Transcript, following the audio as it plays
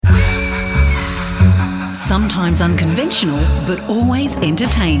Sometimes unconventional, but always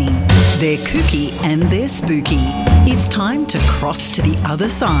entertaining. They're kooky and they're spooky. It's time to cross to the other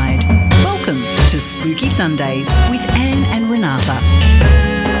side. Welcome to Spooky Sundays with Anne and Renata.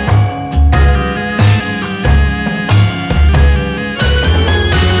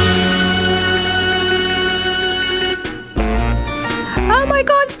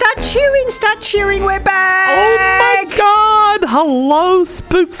 Start cheering, we're back! Oh my God! Hello,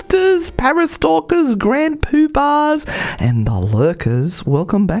 spooksters, parastalkers, grand poobahs, and the lurkers.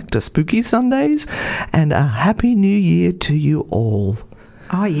 Welcome back to Spooky Sundays, and a happy new year to you all.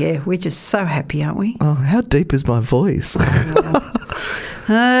 Oh yeah, we're just so happy, aren't we? Oh, how deep is my voice?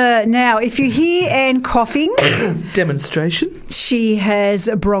 Now, if you hear Anne coughing... Demonstration. She has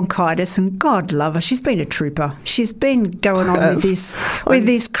bronchitis, and God love her, she's been a trooper. She's been going on with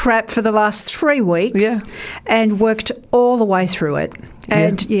this crap for the last 3 weeks, and worked all the way through it.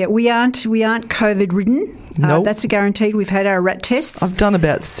 And we aren't COVID-ridden. Nope. That's a guaranteed. We've had our rat tests. I've done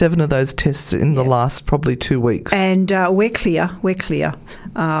about 7 of those tests in the last probably 2 weeks. And we're clear.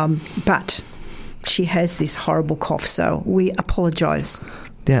 But she has this horrible cough, so we apologise.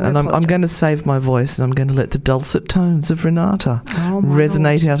 Yeah, and I'm going to save my voice, and I'm going to let the dulcet tones of Renata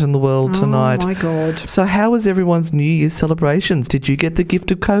resonate out in the world tonight. Oh, my God. So how was everyone's New Year's celebrations? Did you get the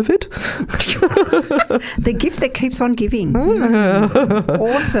gift of COVID? The gift that keeps on giving.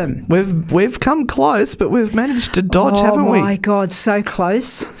 Awesome. We've come close, but we've managed to dodge, haven't we? Oh, my God, so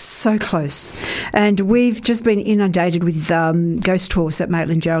close. And we've just been inundated with ghost tours at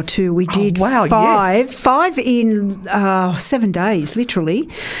Maitland Jail too. We did five in 7 days, literally.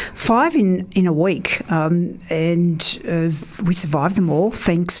 5 in a week, and we survived them all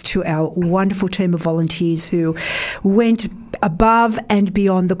thanks to our wonderful team of volunteers who went above and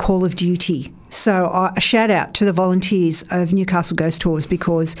beyond the call of duty. So a shout out to the volunteers of Newcastle Ghost Tours,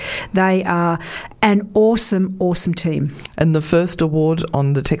 because they are an awesome, awesome team. And the first award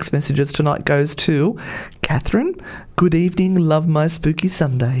on the text messages tonight goes to Catherine. Good evening, love my spooky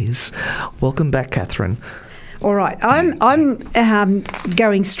Sundays. Welcome back, Catherine. All right, I'm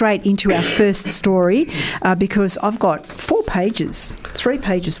going straight into our first story because I've got 4 pages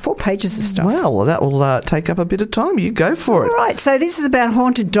of stuff. Well, that will take up a bit of time. You go for it. All right, so this is about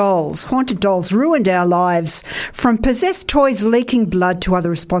haunted dolls. Haunted dolls ruined our lives, from possessed toys leaking blood to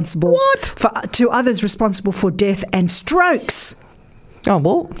others responsible for death and strokes. Oh,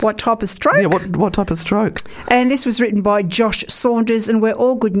 well. What type of stroke? Yeah, what type of stroke? And this was written by Josh Saunders, and where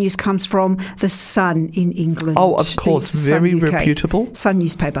all good news comes from, The Sun in England. Oh, of course, very reputable. Sun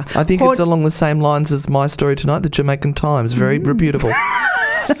newspaper. I think it's along the same lines as my story tonight, the Jamaican Times. Very reputable.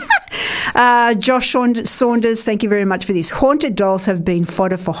 Josh Saunders, thank you very much for this. Haunted dolls have been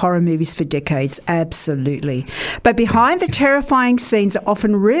fodder for horror movies for decades, absolutely. But behind the terrifying scenes are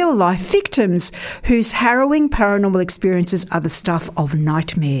often real-life victims whose harrowing paranormal experiences are the stuff of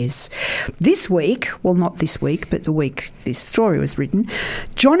nightmares. This week, well, not this week, but the week this story was written,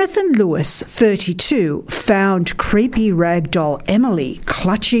 Jonathan Lewis, 32, found creepy rag doll Emily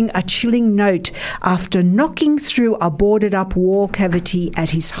clutching a chilling note after knocking through a boarded-up wall cavity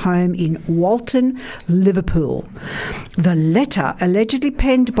at his home in Walton, Liverpool. The letter, allegedly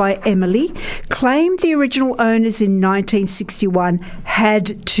penned by Emily, claimed the original owners in 1961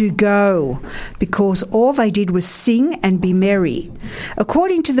 had to go because all they did was sing and be merry.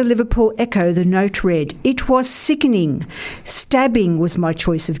 According to the Liverpool Echo, the note read, "It was sickening. Stabbing was my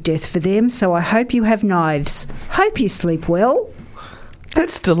choice of death for them, so I hope you have knives. Hope you sleep well."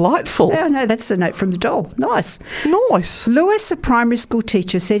 That's delightful. Oh, no, that's the note from the doll. Nice. Lewis, a primary school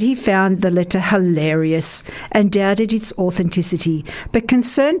teacher, said he found the letter hilarious and doubted its authenticity, but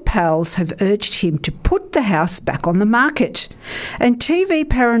concerned pals have urged him to put the house back on the market. And TV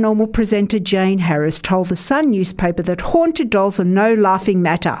paranormal presenter Jane Harris told the Sun newspaper that haunted dolls are no laughing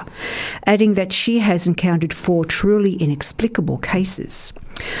matter, adding that she has encountered 4 truly inexplicable cases.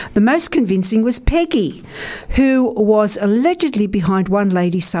 The most convincing was Peggy, who was allegedly behind one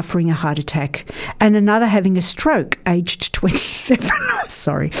lady suffering a heart attack and another having a stroke, aged 27.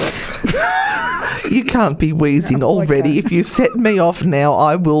 Sorry. You can't be wheezing already. If you set me off now,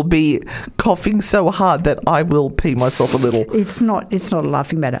 I will be coughing so hard that I will pee myself a little. It's not a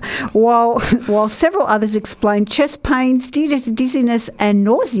laughing matter. While several others explained chest pains, dizziness and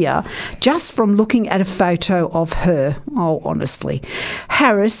nausea just from looking at a photo of her. Oh, honestly.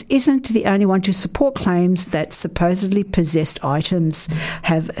 Harris isn't the only one to support claims that supposedly possessed items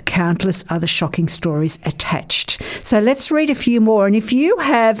have countless other shocking stories attached. So let's read a few more. And if you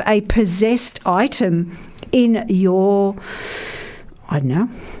have a possessed item in your,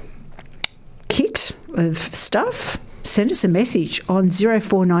 kit of stuff, send us a message on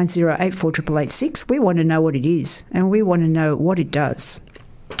 0490848886. We want to know what it is, and we want to know what it does.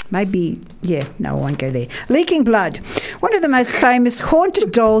 Maybe, no, I won't go there. Leaking blood. One of the most famous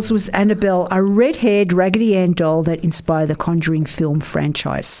haunted dolls was Annabelle, a red-haired Raggedy Ann doll that inspired the Conjuring film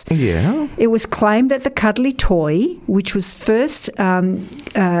franchise. Yeah. It was claimed that the cuddly toy, which was first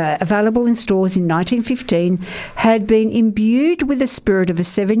available in stores in 1915, had been imbued with the spirit of a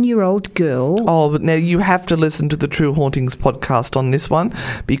 7-year-old girl. Oh, but now you have to listen to the True Hauntings podcast on this one,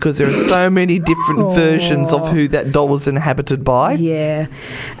 because there are so many different versions of who that doll was inhabited by. Yeah.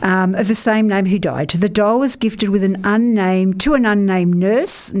 Of the same name who died. The doll was gifted with an unnamed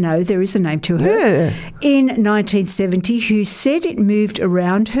nurse. No, there is a name to her. Yeah. In 1970, who said it moved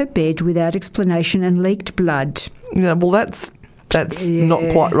around her bed without explanation and leaked blood. Yeah, well, that's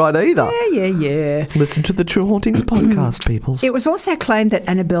not quite right either. Yeah. Listen to the True Hauntings podcast, peoples. It was also claimed that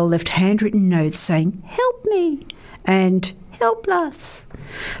Annabelle left handwritten notes saying, "Help me," and "Help us."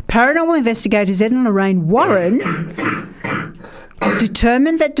 Paranormal investigators Ed and Lorraine Warren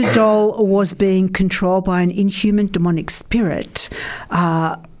determined that the doll was being controlled by an inhuman demonic spirit,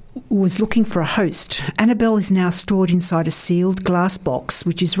 was looking for a host. Annabelle is now stored inside a sealed glass box,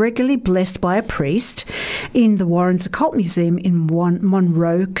 which is regularly blessed by a priest in the Warrens Occult Museum in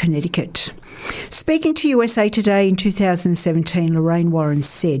Monroe, Connecticut. Speaking to USA Today in 2017, Lorraine Warren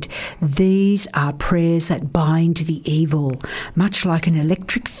said, "These are prayers that bind the evil, much like an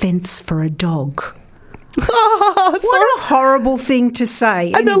electric fence for a dog." What a horrible thing to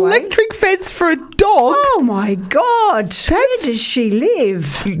say. An electric fence for a dog? Oh, my God. Where does she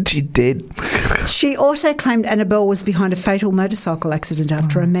live? She did. She also claimed Annabelle was behind a fatal motorcycle accident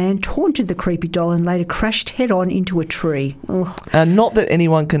after a man taunted the creepy doll and later crashed head-on into a tree. Not that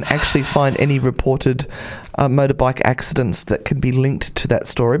anyone can actually find any reported motorbike accidents that can be linked to that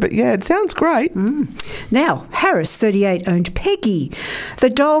story, but yeah, it sounds great. Now, Harris, 38, owned Peggy the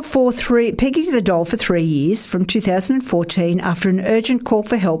doll for 3 years from 2014 after an urgent call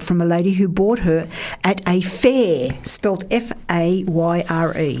for help from a lady who bought her at a fair, spelled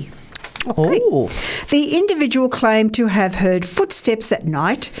F-A-Y-R-E. Okay. Oh. The individual claimed to have heard footsteps at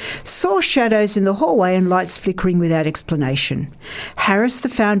night, saw shadows in the hallway and lights flickering without explanation. Harris, the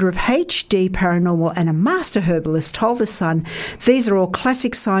founder of HD Paranormal and a master herbalist, told The Sun, "These are all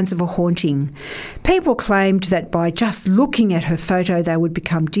classic signs of a haunting." People claimed that by just looking at her photo they would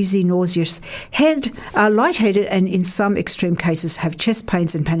become dizzy, nauseous, lightheaded and in some extreme cases have chest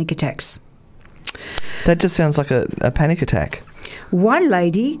pains and panic attacks. That just sounds like a panic attack. One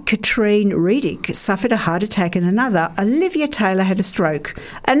lady, Katrine Redick, suffered a heart attack and another, Olivia Taylor, had a stroke.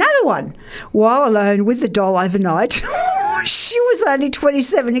 Another one, while alone with the doll overnight. She was only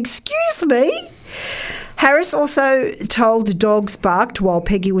 27, excuse me. Harris also told dogs barked while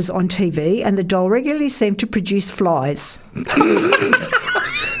Peggy was on TV and the doll regularly seemed to produce flies. What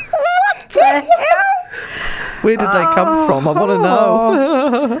the hell? Where did they come from? I want to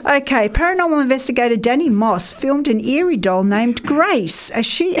know. Okay, paranormal investigator Danny Moss filmed an eerie doll named Grace as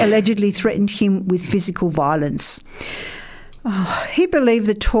she allegedly threatened him with physical violence. He believed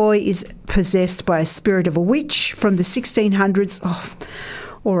the toy is possessed by a spirit of a witch from the 1600s.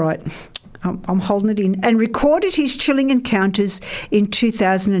 All right. I'm holding it in, and recorded his chilling encounters in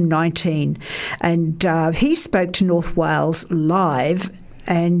 2019. And he spoke to North Wales Live.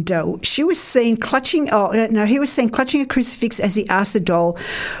 And he was seen clutching a crucifix as he asked the doll,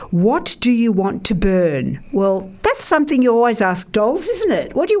 "What do you want to burn?" Well, that's something you always ask dolls, isn't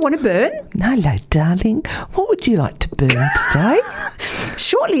it? What do you want to burn? Hello, darling. What would you like to burn today?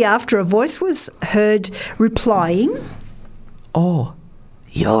 Shortly after, a voice was heard replying, "Oh,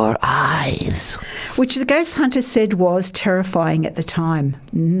 your eyes," which the ghost hunter said was terrifying at the time.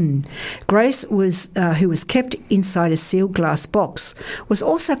 Grace, who was kept inside a sealed glass box, was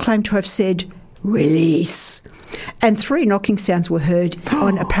also claimed to have said, "Release." And 3 knocking sounds were heard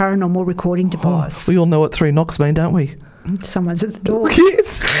on a paranormal recording device. We all know what 3 knocks mean, don't we? Someone's at the door.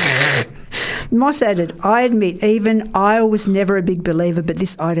 Yes. Moss added, "I admit, even I was never a big believer, but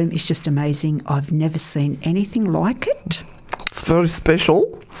this item is just amazing. I've never seen anything like it." It's very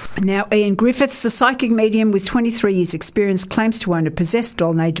special. Now, Ian Griffiths, the psychic medium with 23 years' experience, claims to own a possessed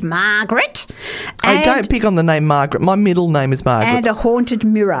doll named Margaret. Hey, don't pick on the name Margaret. My middle name is Margaret. And a haunted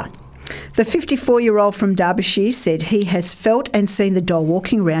mirror. The 54-year-old from Derbyshire said he has felt and seen the doll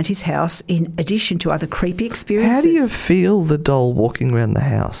walking around his house in addition to other creepy experiences. How do you feel the doll walking around the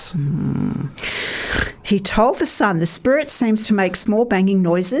house? He told The Sun, "The spirit seems to make small banging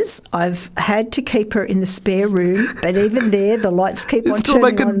noises. I've had to keep her in the spare room, but even there the lights keep on It's still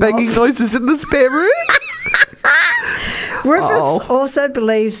turning making on and banging off." noises in the spare room? Griffiths also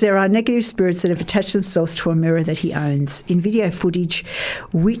believes there are negative spirits that have attached themselves to a mirror that he owns. In video footage,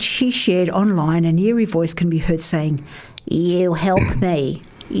 which he shared online, an eerie voice can be heard saying, "You help me,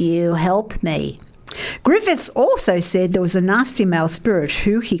 you help me." Griffiths also said there was a nasty male spirit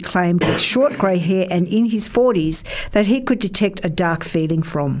who he claimed with short grey hair and in his 40s that he could detect a dark feeling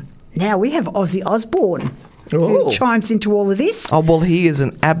from. Now we have Ozzy Osbourne, who chimes into all of this. Oh, well, he is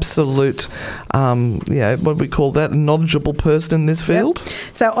an absolute, what do we call that, knowledgeable person in this field. Yep.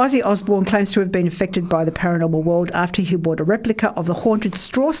 So Ozzy Osbourne claims to have been affected by the paranormal world after he bought a replica of the haunted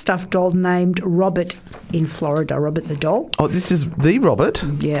straw-stuffed doll named Robert in Florida. Robert the doll. Oh, this is the Robert?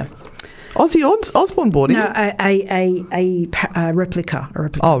 Yeah. Ozzy Osbourne bought it? No, a replica.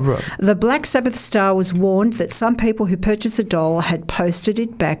 Oh, right. The Black Sabbath star was warned that some people who purchased the doll had posted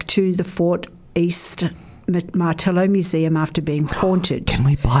it back to the Fort East Martello Museum after being haunted. Can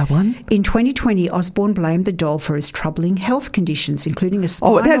we buy one? In 2020, Osborne blamed the doll for his troubling health conditions, including a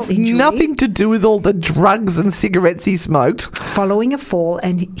spinal injury. Oh, it has nothing to do with all the drugs and cigarettes he smoked. Following a fall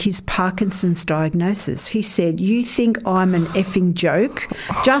and his Parkinson's diagnosis, he said, "You think I'm an effing joke?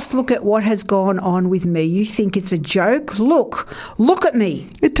 Just look at what has gone on with me. You think it's a joke? Look at me."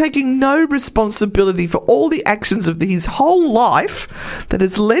 You're taking no responsibility for all the actions of his whole life that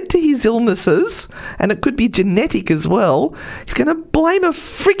has led to his illnesses, and it could be genetic as well. He's going to blame a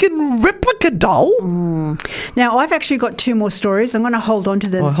freaking replica doll. Now, I've actually got two more stories. I'm going to hold on to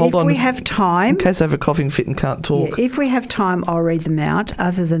them if we have time. In case I have a coughing fit and can't talk. Yeah, if we have time, I'll read them out.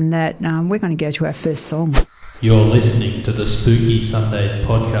 Other than that, we're going to go to our first song. You're listening to the Spooky Sundays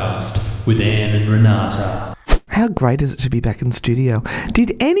podcast with Anne and Renata. How great is it to be back in studio?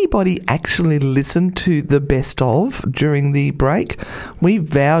 Did anybody actually listen to the best of during the break? We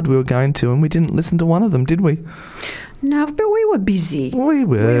vowed we were going to, and we didn't listen to one of them, did we? No, but we were busy. We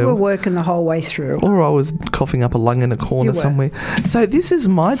were. We were working the whole way through. Or I was coughing up a lung in a corner somewhere. So this is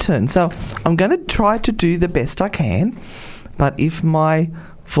my turn. So I'm going to try to do the best I can, but if my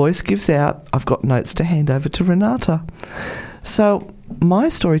voice gives out, I've got notes to hand over to Renata. So my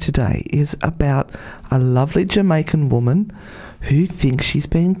story today is about a lovely Jamaican woman who thinks she's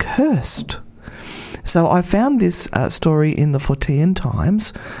been cursed. So I found this story in the Fortean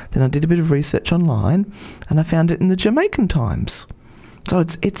Times, then I did a bit of research online, and I found it in the Jamaican Times. So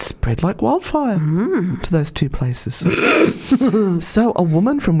it's spread like wildfire to those two places. So a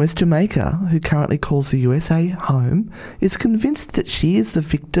woman from West Jamaica, who currently calls the USA home, is convinced that she is the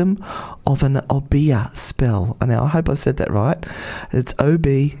victim of an Obeah spell. And now I hope I've said that right. It's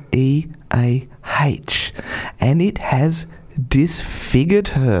Obeah, and it has disfigured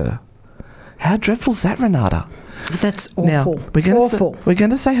her. How dreadful is that, Renata? That's awful. Now, we're going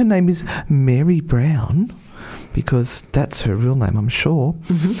to say her name is Mary Brown, because that's her real name, I'm sure,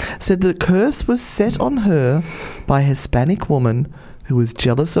 said the curse was set on her by a Hispanic woman who was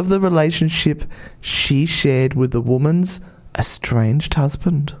jealous of the relationship she shared with the woman's estranged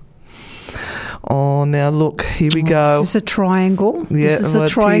husband. Oh, now look, here we go. Is this a triangle? Yeah, is this a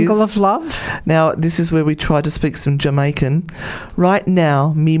triangle of love? Now, this is where we try to speak some Jamaican. Right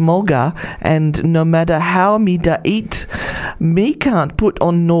now, me moga, and no matter how me da eat, me can't put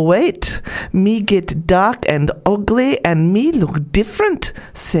on no weight. Me get dark and ugly, and me look different,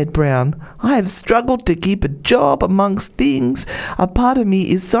 said Brown. I have struggled to keep a job amongst things. A part of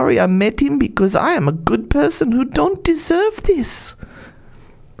me is sorry I met him because I am a good person who don't deserve this.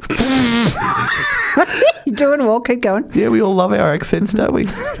 You're doing well. Keep going. Yeah, we all love our accents, don't we?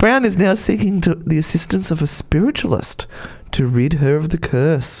 Brown is now seeking the assistance of a spiritualist to rid her of the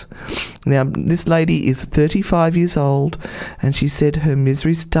curse. Now, this lady is 35 years old, and she said her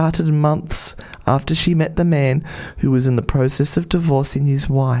misery started months after she met the man who was in the process of divorcing his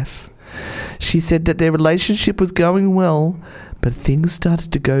wife. She said that their relationship was going well, but things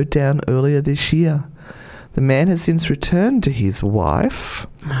started to go down earlier this year. The man has since returned to his wife.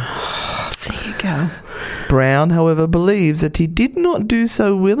 Oh, there you go. Brown, however, believes that he did not do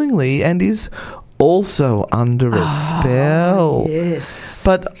so willingly and is also under a spell. Yes.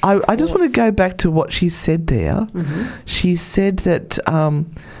 But I just want to go back to what she said there. She said that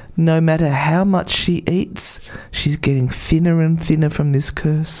no matter how much she eats, she's getting thinner and thinner from this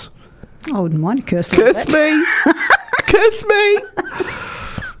curse. I wouldn't mind a curse like Curse that. me! Curse me!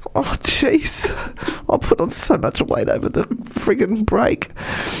 Oh, jeez. I put on so much weight over the friggin' break.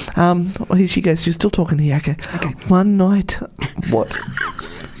 Here she goes. She's still talking here. Okay. One night. What?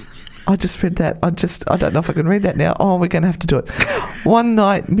 I just read that. I don't know if I can read that now. Oh, we're going to have to do it. One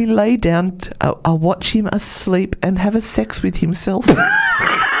night, me lay down. I'll watch him asleep and have a sex with himself. That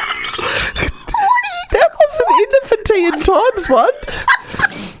wasn't in the Fortean Times one.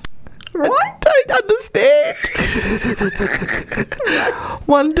 What? I don't understand.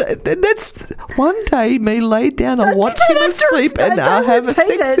 One day me laid down and watch him asleep and have a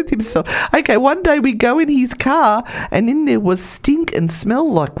sex with himself. Okay, one day we go in his car and in there was stink and smell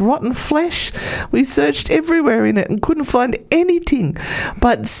like rotten flesh. We searched everywhere in it and couldn't find anything.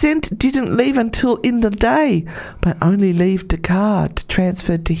 But scent didn't leave until in the day, but only leave the car to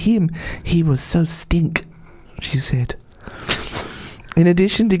transfer to him. He was so stink, she said. In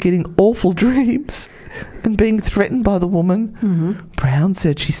addition to getting awful dreams and being threatened by the woman, Brown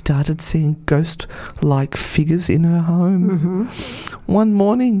said she started seeing ghost-like figures in her home. One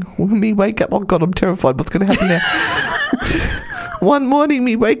morning, when we wake up... Oh, God, I'm terrified. What's going to happen now? One morning,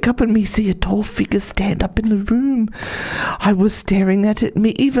 we wake up and we see a tall figure stand up in the room. I was staring at it,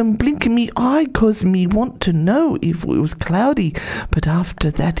 me even blinking me eye cause me want to know if it was cloudy. But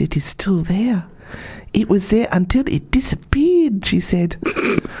after that, it is still there. It was there until it disappeared, she said.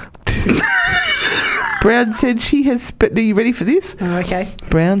 Brown said she has spent... Are you ready for this? Oh, okay.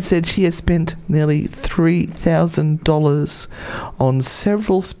 Brown said she has spent nearly $3,000 on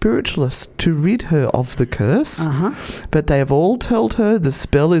several spiritualists to rid her of the curse, but they have all told her the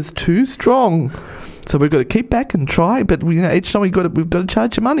spell is too strong. So we've got to keep back and try, but each time we've got to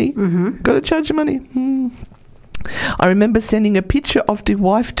charge you money. Got to charge you money. I remember sending a picture of the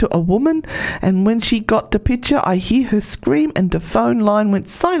wife to a woman, and when she got the picture, I hear her scream and the phone line went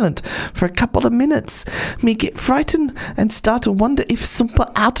silent for a couple of minutes. Me get frightened and start to wonder if somebody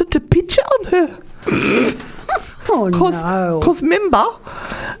altered the picture on her. Oh, no. Because remember,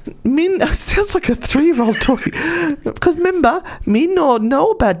 it sounds like a 3-year-old talking. Because remember, me no know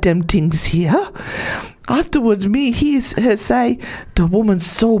about them things here. Afterwards, me hear her say, the woman's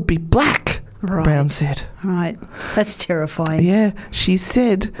soul be black. Right. Brown said. Right. That's terrifying. Yeah. She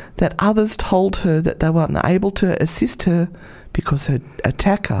said that others told her that they were unable to assist her because her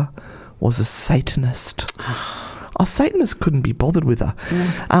attacker was a Satanist. A Satanist couldn't be bothered with her.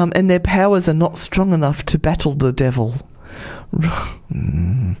 Yeah. And their powers are not strong enough to battle the devil.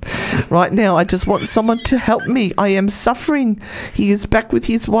 Right now, I just want someone to help me. I am suffering. He is back with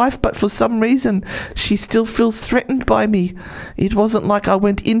his wife, but for some reason, she still feels threatened by me. It wasn't like I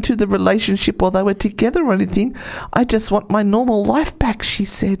went into the relationship while they were together or anything. I just want my normal life back, she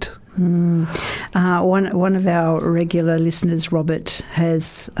said. One of our regular listeners, Robert,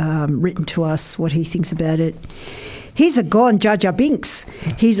 has written to us what he thinks about it. He's a gone Jar Jar Binks.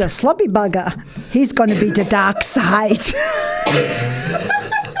 He's a sloppy bugger. He's going to be the dark side.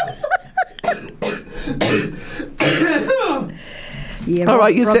 Yeah, all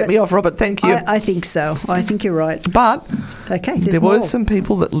right, you set me off, Robert. Thank you. I think so. I think you're right. But okay, there were some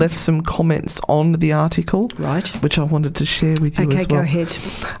people that left some comments on the article, right, which I wanted to share with you as well. Okay, go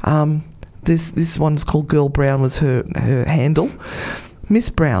ahead. This one's called Girl Brown was her handle. Miss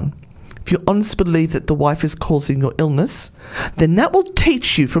Brown, if you honestly believe that the wife is causing your illness, then that will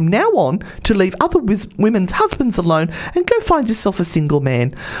teach you from now on to leave other women's husbands alone and go find yourself a single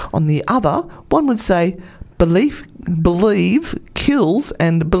man. On the other, one would say, believe kills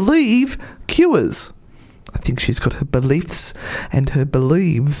and believe cures. I think she's got her beliefs and her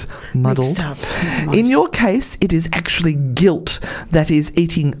believes muddled. In your case, it is actually guilt that is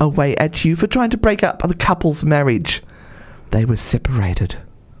eating away at you for trying to break up the couple's marriage. They were separated.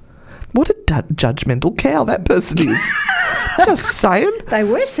 What a judgmental cow that person is. Just saying. They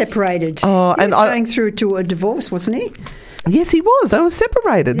were separated. He was going through to a divorce, wasn't he? Yes, he was. They were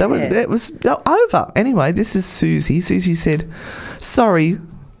separated. Yeah. It was over. Anyway, this is Susie. Susie said, sorry,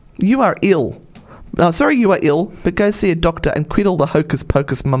 you are ill, but go see a doctor and quit all the hocus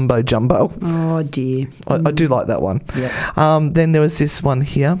pocus mumbo jumbo. Oh, dear. I do like that one. Yep. Then there was this one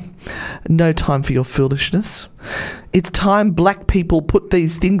here. No time for your foolishness. It's time black people put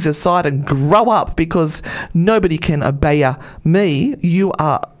these things aside and grow up, because nobody can obey me, you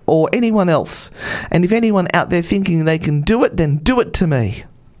are, or anyone else. And if anyone out there thinking they can do it, then do it to me.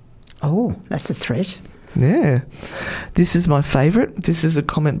 Oh, that's a threat. Yeah. This is my favourite. This is a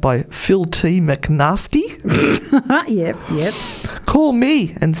comment by Phil T. McNasty. Yep. Call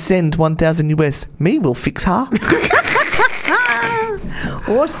me and send 1,000 US. Me will fix her.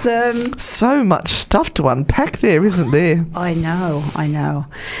 Awesome. So much stuff to unpack there, isn't there? I know.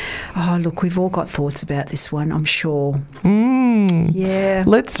 Oh, look, we've all got thoughts about this one, I'm sure. Yeah.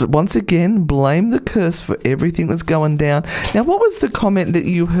 Let's once again blame the curse for everything that's going down. Now, what was the comment that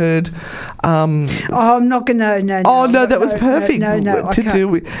you heard? I'm not going to. No. Oh, no, that was perfect. No.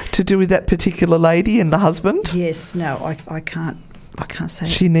 To do with that particular lady and the husband? Yes, no, I can't. I can't say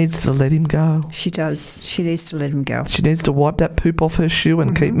She needs to let him go. She does. She needs to let him go. She needs to wipe that poop off her shoe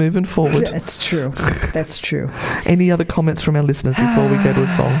and keep moving forward. That's true. That's true. Any other comments from our listeners before we go to a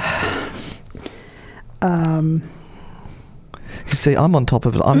song? You see, I'm on top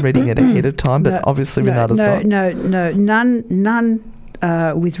of it. I'm reading it ahead of time, but obviously Renata's not. No, none.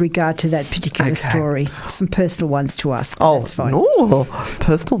 With regard to that particular story, some personal ones to us. That's fine. Oh,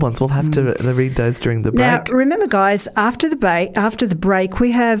 personal ones. We'll have to read those during the break. Now, remember, guys, after the break,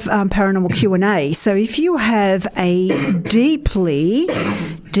 we have paranormal Q&A. So if you have a deeply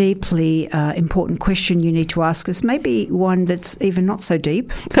important question you need to ask us, maybe one that's even not so deep.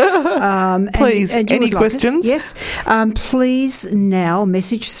 Please, any questions? Yes. Please now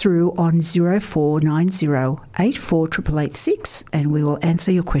message through on 0490 84 886 and we will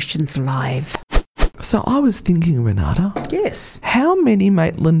answer your questions live. So I was thinking, Renata. Yes. How many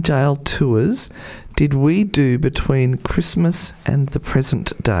Maitland Jail tours did we do between Christmas and the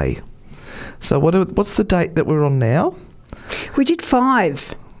present day? So what's the date that we're on now? We did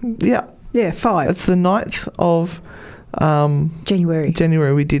 5. Yeah. Yeah, 5. It's the 9th of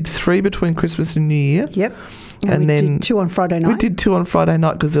January. We did 3 between Christmas and New Year. Yep. And then did 2 on Friday night. We did 2 on Friday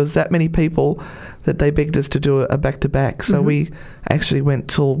night because there was that many people that they begged us to do a back-to-back. So we actually went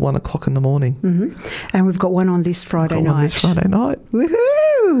till 1 o'clock in the morning. Mm-hmm. And we've got one on this Friday night.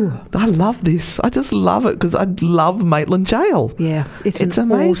 Woohoo! I love this. I just love it because I love Maitland Jail. Yeah. It's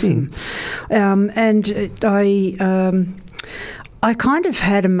amazing. Awesome. I kind of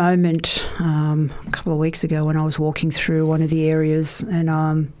had a moment a couple of weeks ago when I was walking through one of the areas and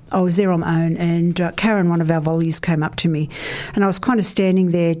I was there on my own and Karen, one of our volleys, came up to me and I was kind of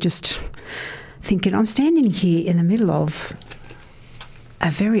standing there just thinking, I'm standing here in the middle of a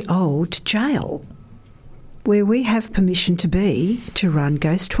very old jail where we have permission to run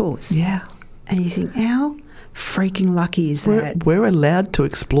ghost tours. Yeah. And you think, how freaking lucky is that? We're allowed to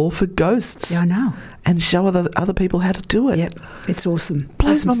explore for ghosts. Yeah, I know. And show other people how to do it. Yep, it's awesome.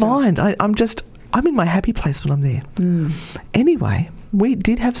 Blows my mind. I'm in my happy place when I'm there. Anyway, we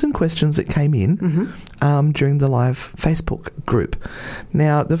did have some questions that came in during the live Facebook group.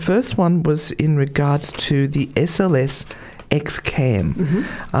 Now, the first one was in regards to the SLS X-Cam.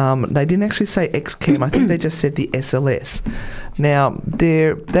 They didn't actually say X-Cam. I think they just said the SLS. Now,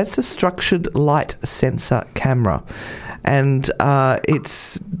 that's a structured light sensor camera. And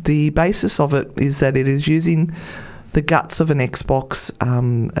it's the basis of it is that it is using the guts of an Xbox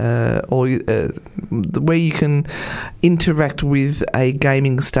where you can interact with a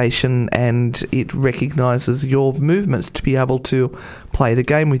gaming station and it recognises your movements to be able to play the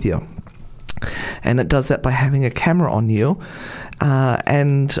game with you. And it does that by having a camera on you.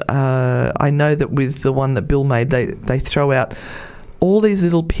 And I know that with the one that Bill made, they throw out all these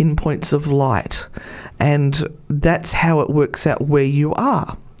little pinpoints of light. And that's how it works out where you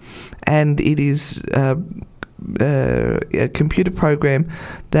are. And it is a computer program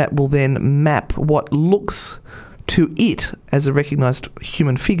that will then map what looks to it as a recognised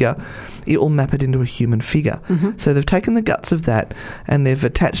human figure. It will map it into a human figure. So they've taken the guts of that and they've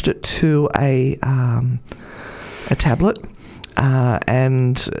attached it to a tablet.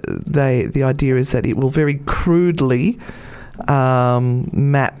 And the idea is that it will very crudely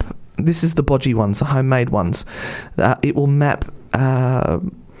map. This is the bodgy ones, the homemade ones. It will map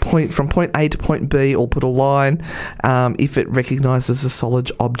from point A to point B or put a line if it recognises a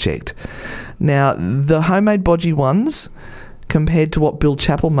solid object. Now, the homemade bodgy ones, compared to what Bill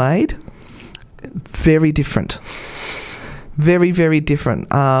Chappell made, very different. Very, very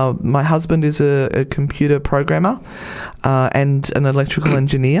different. My husband is a computer programmer and an electrical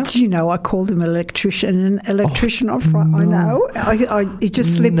engineer. Do you know, I called him electrician on Friday. I know. It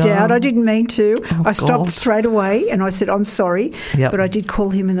just slipped out. I didn't mean to. I stopped straight away and I said, I'm sorry. But I did call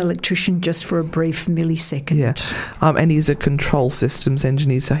him an electrician just for a brief millisecond. Yeah. And he's a control systems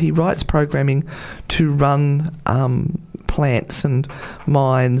engineer. So he writes programming to run plants and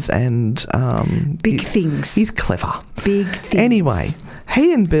mines and big things. He's clever. Big things. Anyway,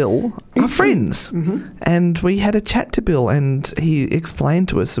 he and Bill are friends, and we had a chat to Bill, and he explained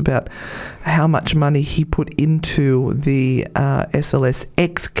to us about how much money he put into the SLS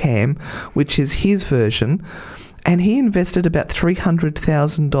X-Cam, which is his version, and he invested about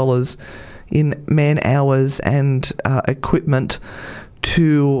 $300,000 in man hours and equipment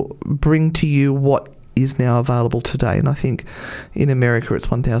to bring to you what is now available today. And I think in America it's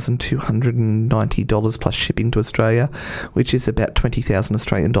 $1,290 plus shipping to Australia, which is about 20,000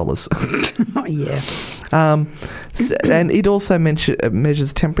 Australian dollars. Oh, yeah. And it also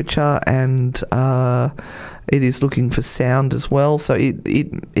measures temperature and it is looking for sound as well. So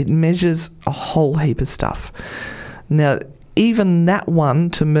it measures a whole heap of stuff. Now, even that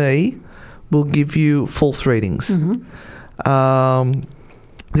one, to me, will give you false readings.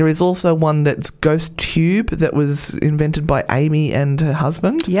 There is also one that's Ghost Tube that was invented by Amy and her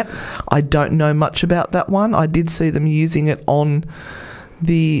husband. Yep. I don't know much about that one. I did see them using it on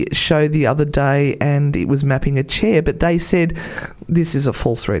the show the other day, and it was mapping a chair, but they said this is a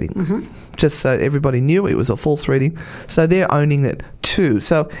false reading. Just so everybody knew it was a false reading. So they're owning it too.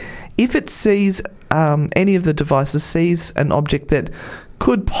 So if it sees, any of the devices sees an object that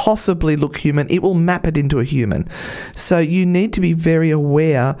could possibly look human, it will map it into a human. So you need to be very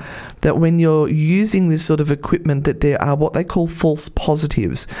aware that when you're using this sort of equipment that there are what they call false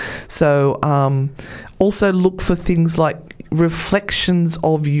positives. So also look for things like reflections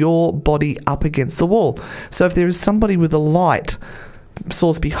of your body up against the wall. So if there is somebody with a light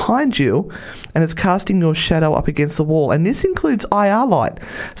source behind you and it's casting your shadow up against the wall, and this includes IR light,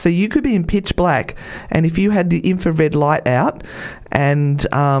 so you could be in pitch black, and if you had the infrared light out and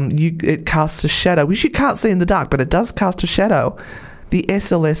it casts a shadow, which you can't see in the dark, but it does cast a shadow, the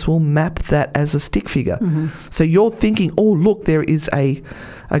SLS will map that as a stick figure. So you're thinking, oh look, there is a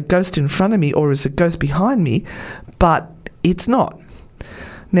ghost in front of me or is a ghost behind me, but it's not.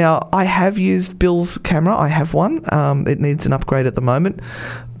 Now, I have used Bill's camera. I have one. It needs an upgrade at the moment.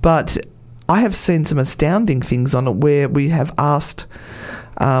 But I have seen some astounding things on it where we have asked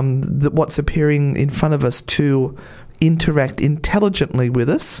what's appearing in front of us to interact intelligently with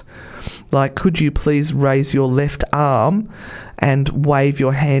us. Like, could you please raise your left arm and wave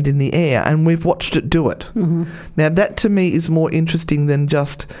your hand in the air? And we've watched it do it. Now, that to me is more interesting than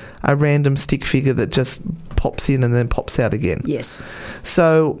just a random stick figure that just pops in and then pops out again. Yes.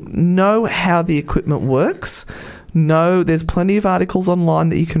 So know how the equipment works. There's plenty of articles online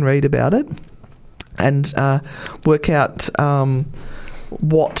that you can read about it and work out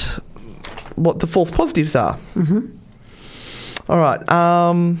what the false positives are. All right.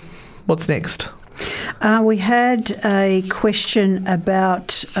 What's next? We had a question about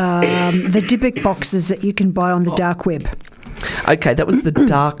the Dybbuk boxes that you can buy on the dark web. Okay, that was the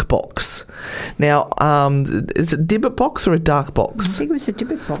dark box. Now, is it Dybbuk box or a dark box? I think it was a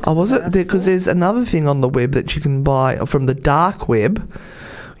Dybbuk box. Oh, was it? Because there's another thing on the web that you can buy from the dark web.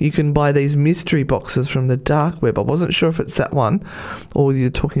 You can buy these mystery boxes from the dark web. I wasn't sure if it's that one or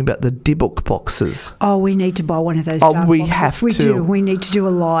you're talking about the Dybbuk boxes. Oh, we need to buy one of those dark boxes. We have to. We do. We need to do a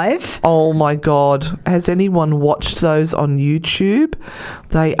live. Oh, my God. Has anyone watched those on YouTube?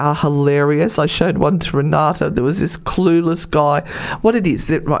 They are hilarious. I showed one to Renata. There was this clueless guy. What it is,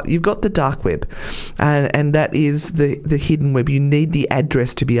 right, you've got the dark web and that is the hidden web. You need the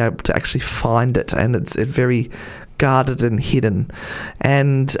address to be able to actually find it, and it's very guarded and hidden,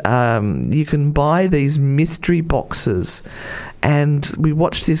 and you can buy these mystery boxes, and we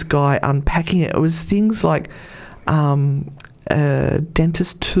watched this guy unpacking it. It was things like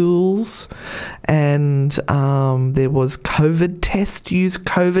dentist tools, and there was COVID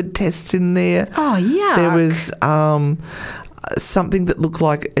tests in there. Oh, yeah. There was something that looked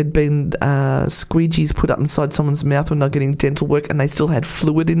like it had been squeegees put up inside someone's mouth when they're getting dental work and they still had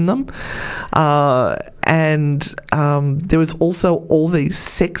fluid in them. And there was also all these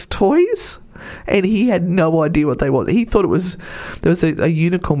sex toys, and he had no idea what they were. He thought there was a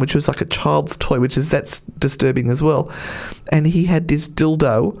unicorn, which was like a child's toy, that's disturbing as well. And he had this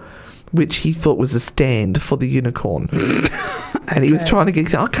dildo, which he thought was a stand for the unicorn. And he was trying to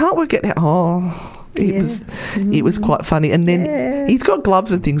get, I can't work it out. Oh. It was quite funny. And then he's got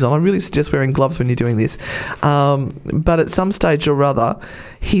gloves and things on. I really suggest wearing gloves when you're doing this. But at some stage or other,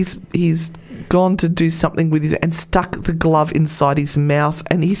 he's gone to do something with his and stuck the glove inside his mouth,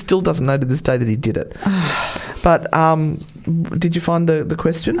 and he still doesn't know to this day that he did it. But did you find the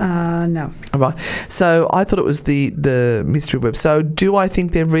question? No. All right. So I thought it was the mystery web. So do I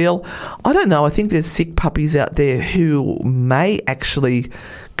think they're real? I don't know. I think there's sick puppies out there who may actually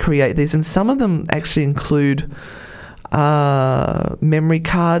create these, and some of them actually include memory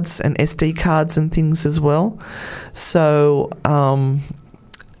cards and SD cards and things as well. So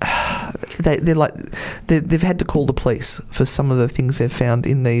they've had to call the police for some of the things they've found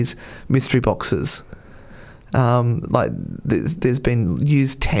in these mystery boxes. Like there's been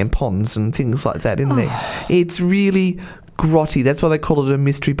used tampons and things like that in there. It's really grotty. That's why they call it a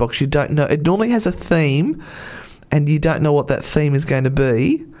mystery box. You don't know. It normally has a theme, and you don't know what that theme is going to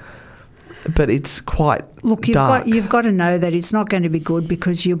be. But it's quite dark. You've got to know that it's not going to be good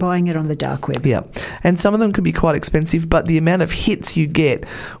because you're buying it on the dark web. Yeah, and some of them can be quite expensive, but the amount of hits you get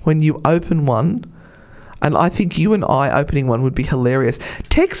when you open one, and I think you and I opening one would be hilarious.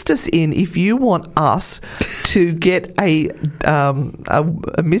 Text us in if you want us to get a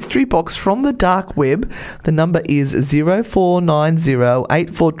mystery box from the dark web. The number is 0490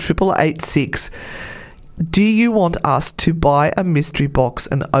 848886. Do you want us to buy a mystery box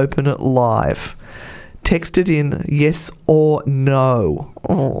and open it live? Text it in yes or no.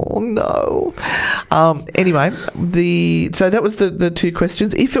 Oh, no. Anyway, so that was the two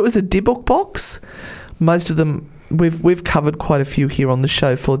questions. If it was a Dibbook box, most of them, we've covered quite a few here on the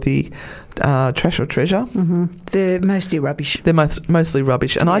show for the Trash or Treasure. Mm-hmm. They're mostly rubbish. They're mostly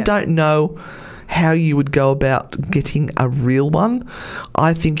rubbish. And I don't know how you would go about getting a real one.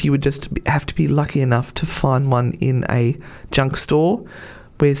 I think you would just have to be lucky enough to find one in a junk store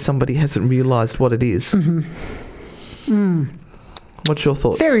where somebody hasn't realised what it is. Mm-hmm. Mm. What's your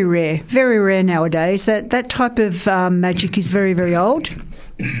thoughts? Very rare nowadays. That type of magic is very, very old.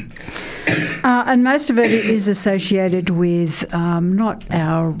 And most of it is associated with not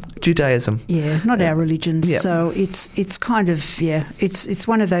our Judaism. Yeah, not our religion. Yep. So it's kind of it's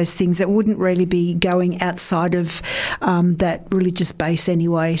one of those things that wouldn't really be going outside of that religious base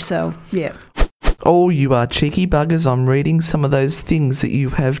anyway. So yeah. Oh, you are cheeky buggers. I'm reading some of those things that you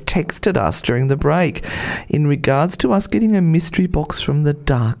have texted us during the break in regards to us getting a mystery box from the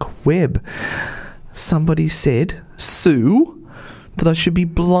dark web. Somebody said, Sue, that I should be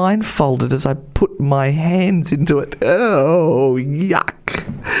blindfolded as I put my hands into it. Oh, yuck.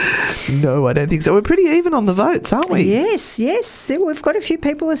 No, I don't think so. We're pretty even on the votes, aren't we? Yes. We've got a few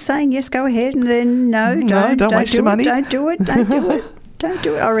people who are saying, yes, go ahead, and then don't waste your money. Don't do it. Don't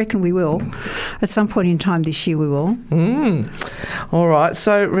do it. I reckon we will. At some point in time this year we will. All right.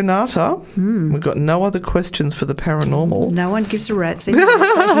 So, Renata, we've got no other questions for the paranormal. No one gives a rat's anyway,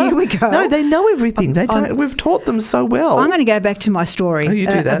 so here we go. No, they know everything. We've taught them so well. I'm going to go back to my story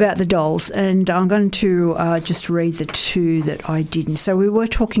about the dolls, and I'm going to just read the two that I didn't. So we were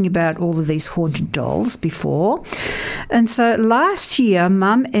talking about all of these haunted dolls before. And so last year,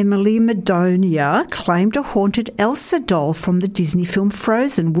 Mum Emily Madonia claimed a haunted Elsa doll from the Disney film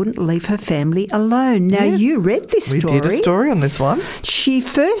Frozen wouldn't leave her family alone. Now, you read this story. We did a story on this one. She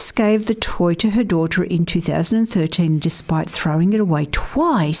first gave the toy to her daughter in 2013, despite throwing it away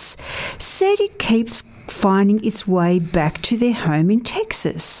twice, said it keeps finding its way back to their home in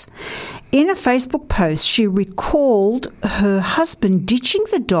Texas. In a Facebook post, she recalled her husband ditching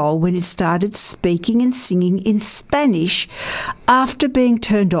the doll when it started speaking and singing in Spanish after being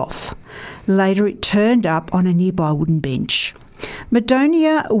turned off. Later, it turned up on a nearby wooden bench.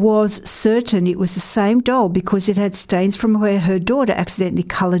 Madonia was certain it was the same doll because it had stains from where her daughter accidentally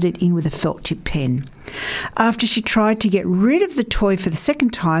coloured it in with a felt tip pen. After she tried to get rid of the toy for the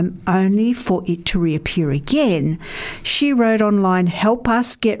second time, only for it to reappear again, she wrote online, "Help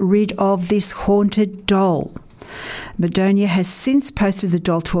us get rid of this haunted doll." Madonia has since posted the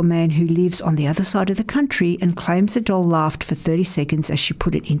doll to a man who lives on the other side of the country and claims the doll laughed for 30 seconds as she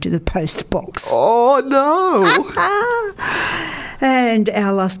put it into the post box. Oh, no. And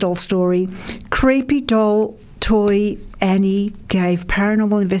our last doll story. Creepy doll toy Annie gave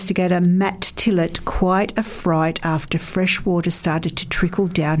paranormal investigator Matt Tillett quite a fright after fresh water started to trickle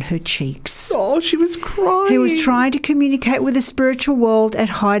down her cheeks. Oh, she was crying. He was trying to communicate with the spiritual world at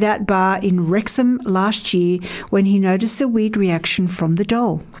Hideout Bar in Wrexham last year when he noticed the weird reaction from the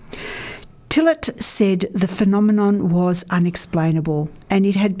doll. Tillett said the phenomenon was unexplainable, and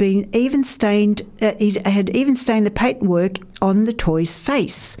it had even stained the paintwork on the toy's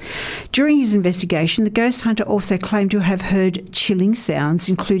face. During his investigation, the ghost hunter also claimed to have heard chilling sounds,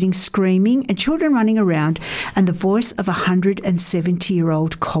 including screaming and children running around, and the voice of a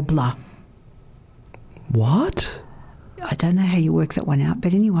 170-year-old cobbler. What? I don't know how you work that one out,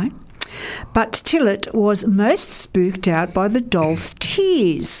 but anyway. But Tillett was most spooked out by the doll's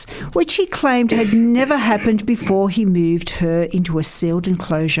tears, which he claimed had never happened before he moved her into a sealed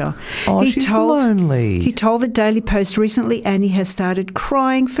enclosure. Oh, she's lonely. He told the Daily Post recently Annie has started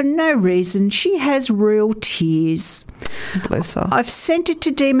crying for no reason. She has real tears. Bless her. I've sent it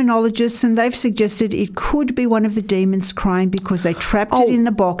to demonologists and they've suggested it could be one of the demons crying because they trapped it in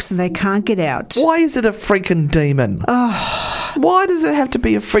the box and they can't get out. Why is it a freaking demon? Why does it have to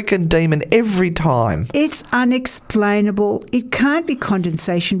be a freaking demon every time? It's unexplainable. It can't be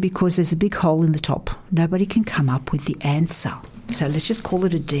condensation because there's a big hole in the top. Nobody can come up with the answer. So let's just call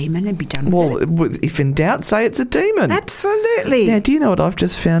it a demon and be done with it. Well, if in doubt, say it's a demon. Absolutely. Now, do you know what I've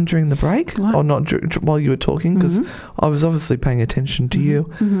just found during the break? What? Or not while you were talking, because I was obviously paying attention to you.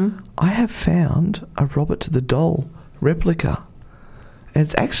 Mm-hmm. I have found a Robert the Doll replica. And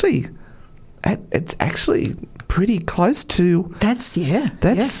it's actually pretty close to... That's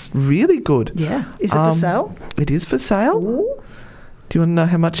really good. Yeah. Is it for sale? It is for sale. Ooh. Do you want to know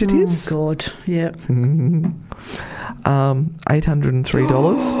how much it is? Oh, God. Yeah.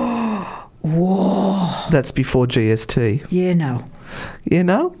 $803. Whoa. That's before GST. Yeah, no. Yeah,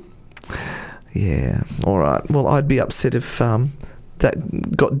 no? Yeah. All right. Well, I'd be upset if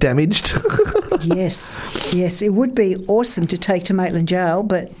that got damaged. Yes, it would be awesome to take to Maitland Jail,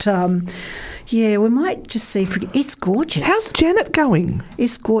 but yeah, we might just see if we can. It's gorgeous. How's Janet going?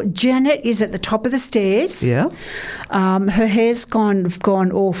 Janet is at the top of the stairs. Yeah. Her hair's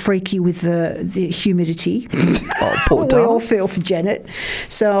gone all freaky with the humidity. Oh, poor We darling. all feel for Janet.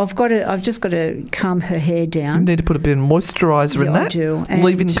 So I've just got to calm her hair You down. need to put a bit of moisturiser in Yeah, that. I do.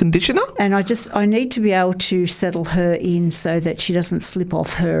 Leave-in conditioner. And I need to be able to settle her in so that she doesn't slip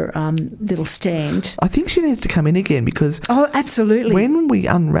off her little stand. I think she needs to come in again because Oh, absolutely. when we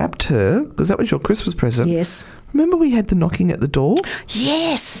unwrapped her, because that was your Christmas present. Yes. Remember we had the knocking at the door?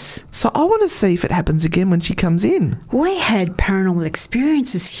 Yes. So I want to see if it happens again when she comes in. We had paranormal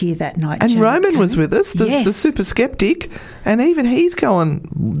experiences here that night. And Janet Roman came. was with us, the super skeptic, and even he's going,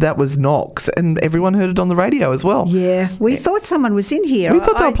 that was knocks, and everyone heard it on the radio as well. Yeah, we thought someone was in here. We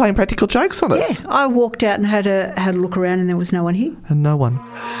thought they were playing practical jokes on us. Yeah, I walked out and had a look around, and there was no one here. And no one.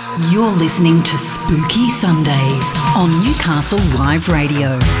 You're listening to Spooky Sundays on Newcastle Live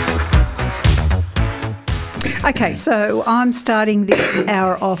Radio. Okay, so I'm starting this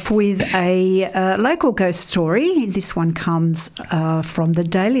hour off with a local ghost story. This one comes from the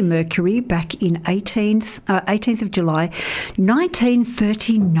Daily Mercury back in 18th of July,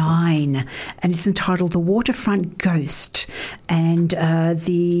 1939, and it's entitled The Waterfront Ghost. And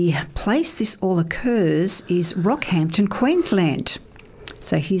the place this all occurs is Rockhampton, Queensland.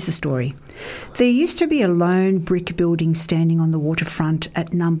 So here's the story. There used to be a lone brick building standing on the waterfront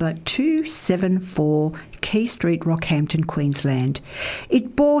at number 274 Quay Street, Rockhampton, Queensland.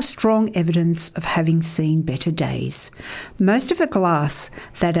 It bore strong evidence of having seen better days. Most of the glass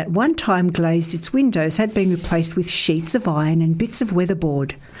that at one time glazed its windows had been replaced with sheets of iron and bits of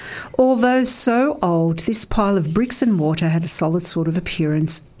weatherboard. Although so old, this pile of bricks and mortar had a solid sort of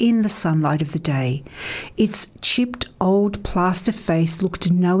appearance in the sunlight of the day. Its chipped old plaster face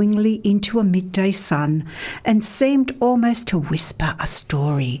looked knowingly into a midday sun and seemed almost to whisper a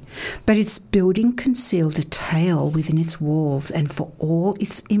story. But its building concealed a tale within its walls, and for all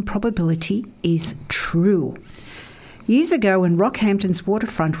its improbability is true. Years ago, when Rockhampton's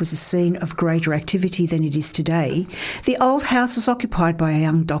waterfront was a scene of greater activity than it is today, the old house was occupied by a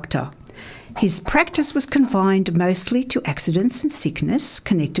young doctor. His practice was confined mostly to accidents and sickness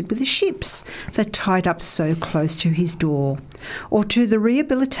connected with the ships that tied up so close to his door, or to the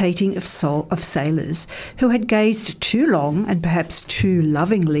rehabilitating of sailors who had gazed too long and perhaps too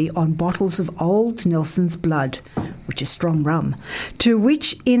lovingly on bottles of old Nelson's blood, which is strong rum, to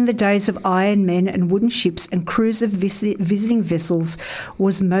which in the days of iron men and wooden ships and crews of visiting vessels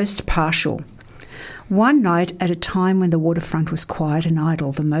was most partial. One night, at a time when the waterfront was quiet and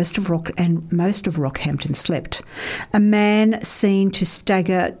idle, most of Rockhampton slept, a man seen to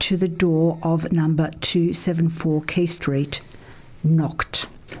stagger to the door of number 274 Quay Street knocked.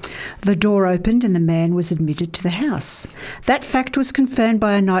 The door opened and the man was admitted to the house. That fact was confirmed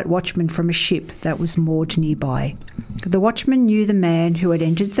by a night watchman from a ship that was moored nearby. The watchman knew the man who had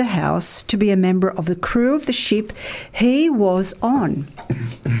entered the house to be a member of the crew of the ship he was on.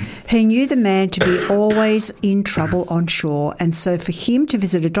 He knew the man to be always in trouble on shore, and so for him to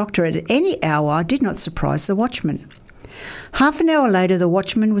visit a doctor at any hour did not surprise the watchman. Half an hour later, the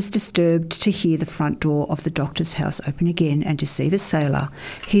watchman was disturbed to hear the front door of the doctor's house open again and to see the sailor,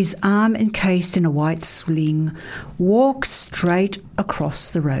 his arm encased in a white sling, walk straight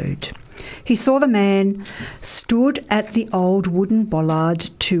across the road. He saw the man stood at the old wooden bollard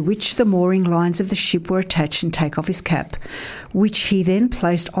to which the mooring lines of the ship were attached and take off his cap, which he then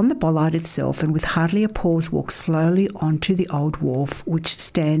placed on the bollard itself, and with hardly a pause walked slowly onto the old wharf which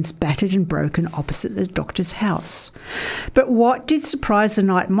stands battered and broken opposite the doctor's house. But what did surprise the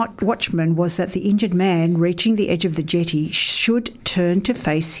night watchman was that the injured man, reaching the edge of the jetty, should turn to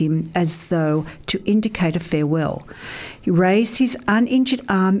face him as though to indicate a farewell. He raised his uninjured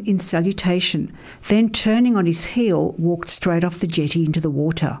arm in salutation, then turning on his heel, walked straight off the jetty into the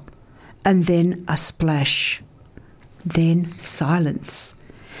water. And then a splash. Then silence.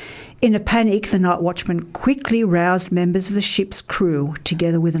 In a panic, the night watchman quickly roused members of the ship's crew,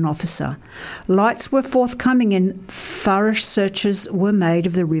 together with an officer. Lights were forthcoming and thorough searches were made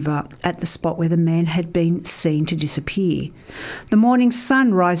of the river at the spot where the man had been seen to disappear. The morning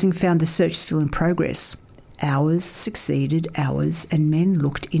sun rising found the search still in progress. Hours succeeded hours, and men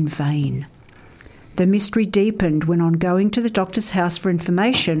looked in vain. The mystery deepened when, on going to the doctor's house for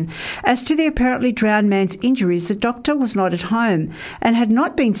information as to the apparently drowned man's injuries, the doctor was not at home and had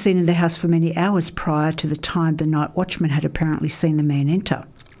not been seen in the house for many hours prior to the time the night watchman had apparently seen the man enter.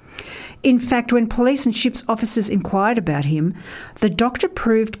 In fact, when police and ship's officers inquired about him, the doctor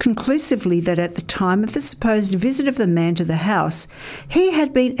proved conclusively that at the time of the supposed visit of the man to the house, he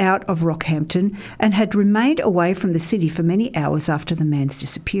had been out of Rockhampton and had remained away from the city for many hours after the man's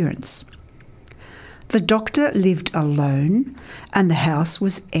disappearance. The doctor lived alone, and the house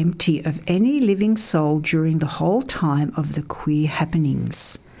was empty of any living soul during the whole time of the queer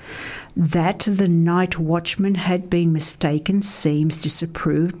happenings. That the night watchman had been mistaken seems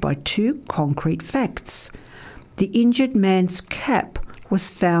disapproved by two concrete facts. The injured man's cap was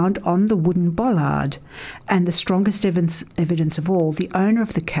found on the wooden bollard, and the strongest evidence of all, the owner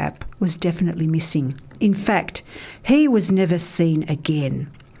of the cap was definitely missing. In fact, he was never seen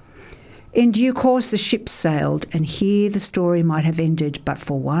again. In due course, the ship sailed, and here the story might have ended but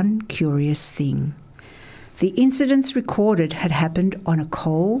for one curious thing. The incidents recorded had happened on a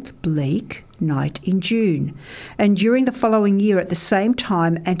cold, bleak night in June, and during the following year at the same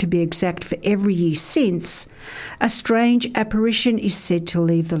time, and to be exact for every year since, a strange apparition is said to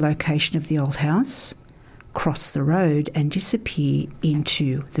leave the location of the old house, cross the road and disappear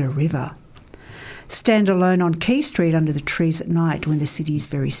into the river. Stand alone on Quay Street under the trees at night when the city is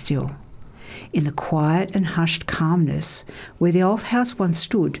very still. In the quiet and hushed calmness where the old house once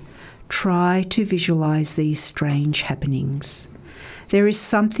stood, try to visualise these strange happenings. There is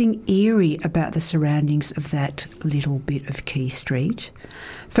something eerie about the surroundings of that little bit of Quay Street.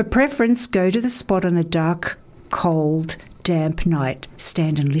 For preference, go to the spot on a dark, cold, damp night.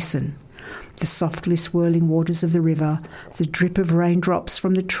 Stand and listen. The softly swirling waters of the river, the drip of raindrops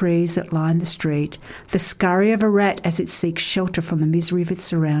from the trees that line the street, the scurry of a rat as it seeks shelter from the misery of its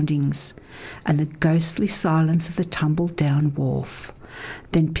surroundings, and the ghostly silence of the tumbled-down wharf.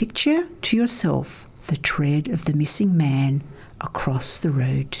 Then picture to yourself the tread of the missing man across the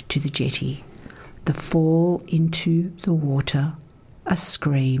road to the jetty, the fall into the water, a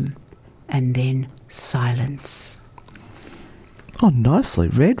scream, and then silence. Oh, nicely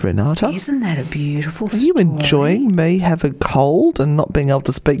read, Renata. Isn't that a beautiful story? Are you enjoying me have a cold and not being able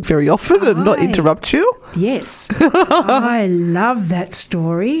to speak very often and not interrupt you? Yes. I love that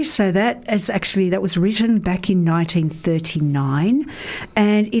story. So that was written back in 1939,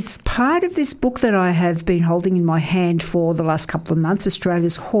 and it's part of this book that I have been holding in my hand for the last couple of months,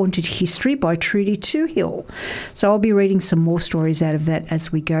 Australia's Haunted History by Trudy Toohill. So I'll be reading some more stories out of that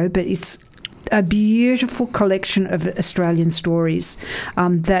as we go, but it's a beautiful collection of Australian stories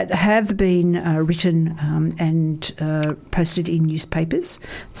that have been written and posted in newspapers.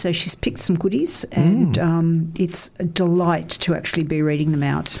 So she's picked some goodies, and it's a delight to actually be reading them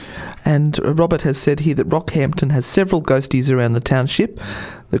out. And Robert has said here that Rockhampton has several ghosties around the township.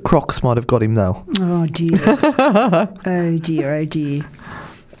 The Crocs might have got him, though. Oh, dear. Oh, dear, oh, dear.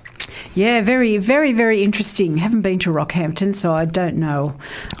 Yeah, very, very, very interesting. Haven't been to Rockhampton, so I don't know.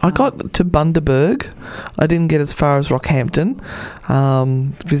 I got to Bundaberg. I didn't get as far as Rockhampton,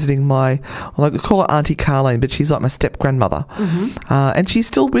 visiting I call her Auntie Carlene, but she's like my step-grandmother. Mm-hmm. And she's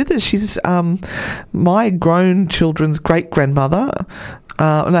still with us. She's my grown children's great-grandmother.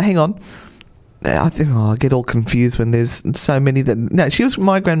 No, hang on. I think I get all confused when there's so many that... No, she was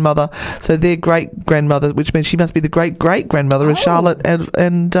my grandmother, so their great-grandmother, which means she must be the great-great-grandmother of Charlotte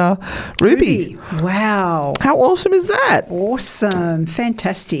and Ruby. Wow. How awesome is that? Awesome.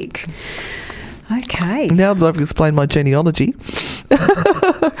 Fantastic. Okay. Now that I've explained my genealogy.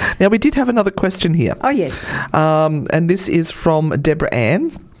 Now, we did have another question here. Oh, yes. And this is from Deborah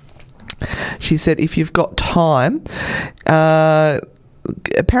Ann. She said, if you've got time... a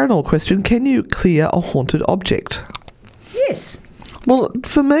paranormal question, can you clear a haunted object? Yes. Well,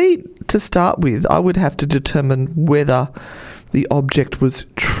 for me, to start with, I would have to determine whether the object was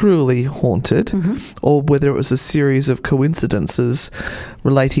truly haunted or whether it was a series of coincidences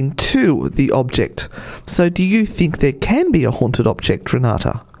relating to the object. So do you think there can be a haunted object,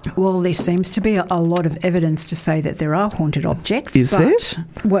 Renata? Well, there seems to be a lot of evidence to say that there are haunted objects. Is there?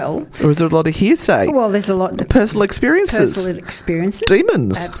 Well... Or is there a lot of hearsay? Well, there's a lot... Personal experiences? Personal experiences.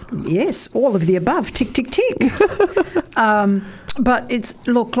 Demons? Yes, all of the above. Tick, tick, tick. But it's,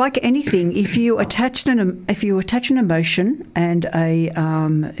 look, like anything, if you attach an emotion and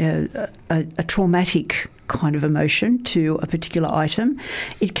a traumatic kind of emotion to a particular item,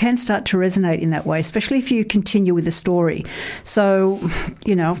 it can start to resonate in that way, especially if you continue with the story. So,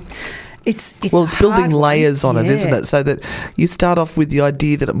 it's building layers on it, isn't it? So that you start off with the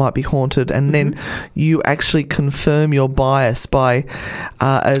idea that it might be haunted, and then you actually confirm your bias by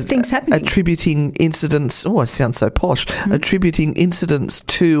things happening, attributing incidents. Oh, I sound so posh. Attributing incidents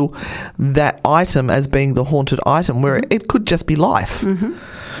to that item as being the haunted item, where it could just be life.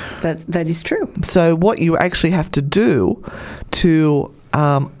 That is true. So what you actually have to do to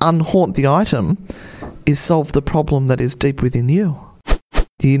unhaunt the item is solve the problem that is deep within you.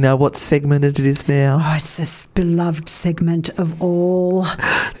 Do you know what segment it is now? Oh, it's this beloved segment of all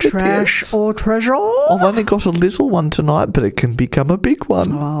trash or treasure. I've only got a little one tonight, but it can become a big one.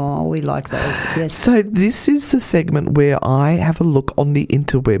 Oh, we like those, yes. So this is the segment where I have a look on the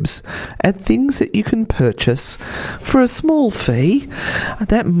interwebs at things that you can purchase for a small fee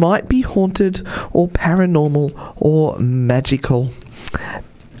that might be haunted or paranormal or magical.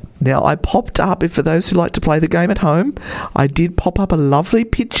 Now, I popped up, for those who like to play the game at home, I did pop up a lovely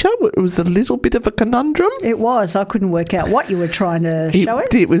picture. It was a little bit of a conundrum. It was. I couldn't work out what you were trying to show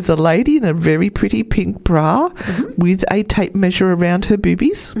us. It was a lady in a very pretty pink bra with a tape measure around her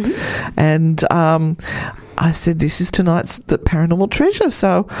boobies. And I said, this is tonight's the paranormal treasure.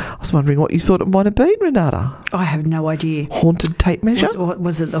 So I was wondering what you thought it might have been, Renata. I have no idea. Haunted tape measure?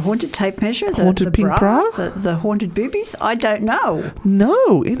 Was it the haunted tape measure? Haunted pink bra? The haunted boobies? I don't know.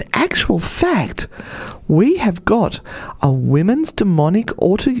 No, in actual fact, we have got a women's demonic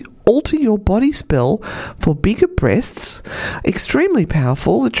alter your body spell for bigger breasts, extremely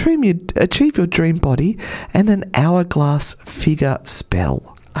powerful, achieve your dream body, and an hourglass figure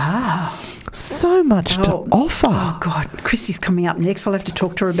spell. Ah. So much to offer. Oh, God. Christy's coming up next. We'll have to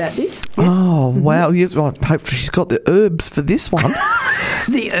talk to her about this. Yes? Oh, wow. Yes, well, hopefully she's got the herbs for this one.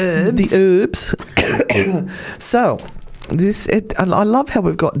 The herbs. The herbs. So, I love how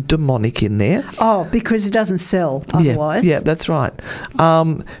we've got demonic in there. Oh, because it doesn't sell otherwise. Yeah, that's right.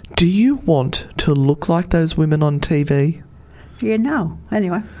 Do you want to look like those women on TV? Yeah, no.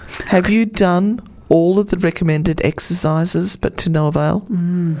 Anyway. Have you done all of the recommended exercises, but to no avail?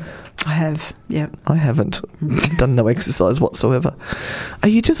 I have, yeah. I haven't. I've done no exercise whatsoever. Are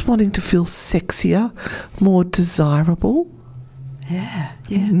you just wanting to feel sexier, more desirable? Yeah.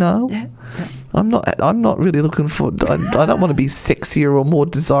 No? Yeah. I'm not really looking for... I don't want to be sexier or more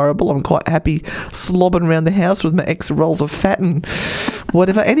desirable. I'm quite happy slobbing around the house with my extra rolls of fat and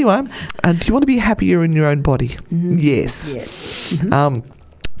whatever. Anyway, do you want to be happier in your own body? Yes. Yes.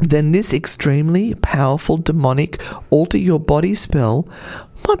 Then this extremely powerful demonic alter your body spell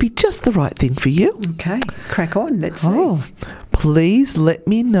might be just the right thing for you. Okay, crack on. Let's see. Please let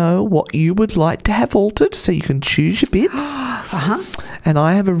me know what you would like to have altered so you can choose your bits. And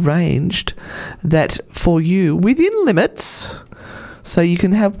I have arranged that for you within limits, so you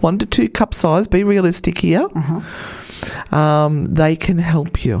can have 1 to 2 cup size. Be realistic here. They can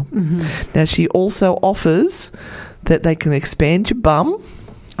help you. Now, she also offers that they can expand your bum.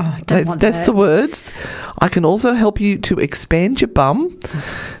 Oh, that's the words. I can also help you to expand your bum.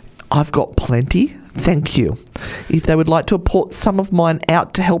 I've got plenty. Thank you. If they would like to import some of mine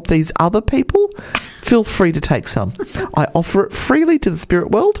out to help these other people, feel free to take some. I offer it freely to the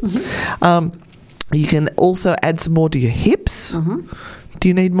spirit world. You can also add some more to your hips. Do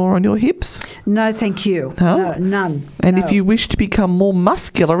you need more on your hips? No, thank you. No? No, none. And if you wish to become more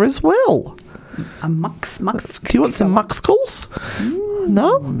muscular as well. A mux. Do you want some muxcles?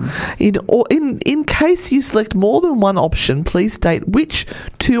 No? In case you select more than one option, please state which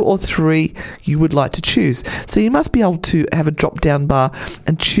 2 or 3 you would like to choose. So you must be able to have a drop-down bar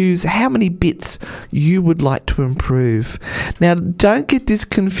and choose how many bits you would like to improve. Now, don't get this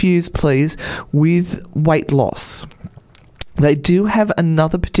confused, please, with weight loss. They do have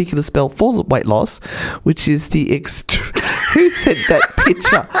another particular spell for weight loss, which is the who sent that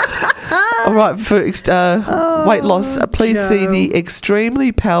picture? All right, for weight loss, please see the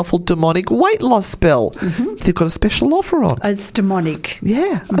extremely powerful demonic weight loss spell. They've got a special offer on. It's demonic.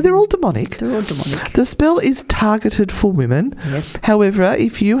 Yeah, they're all demonic. They're all demonic. The spell is targeted for women. Yes. However,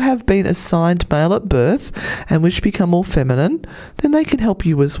 if you have been assigned male at birth and wish to become more feminine, then they can help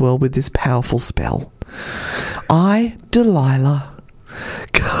you as well with this powerful spell. I, Delilah.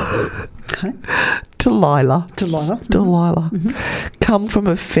 Okay. Delilah. Mm-hmm. Come from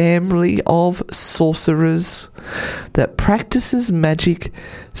a family of sorcerers that practices magic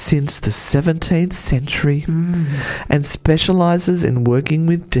since the 17th century and specialises in working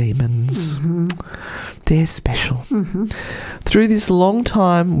with demons. They're special. Through this long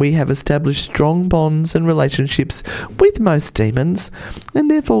time, we have established strong bonds and relationships with most demons,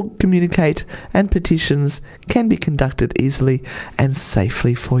 and therefore communicate and petitions can be conducted easily and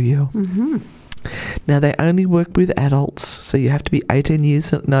safely for you. Now, they only work with adults, so you have to be 18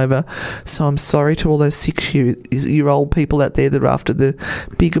 years and over. So I'm sorry to all those 6-year-old people out there that are after the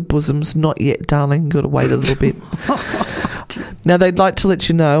bigger bosoms. Not yet, darling. You've got to wait a little bit. Now, they'd like to let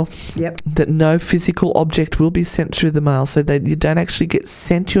you know that no physical object will be sent through the mail, so that you don't actually get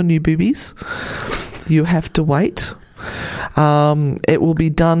sent your new boobies. You have to wait. It will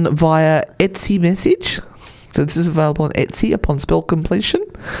be done via Etsy message. So this is available on Etsy upon spell completion.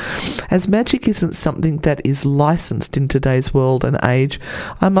 As magic isn't something that is licensed in today's world and age,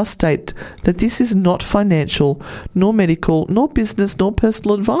 I must state that this is not financial, nor medical, nor business, nor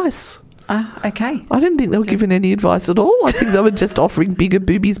personal advice. Okay. I didn't think they were giving any advice at all. I think they were just offering bigger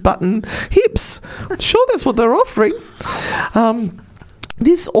boobies, button, hips. Sure, that's what they're offering.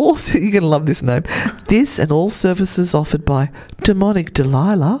 This also, you're going to love this name. This and all services offered by Demonic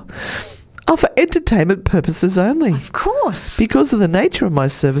Delilah are for entertainment purposes only. Of course. Because of the nature of my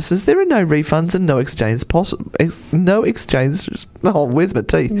services, there are no refunds and no exchange possible. No exchange. Oh, where's my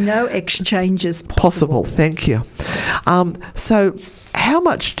teeth? No exchanges Possible. Thank you. So, how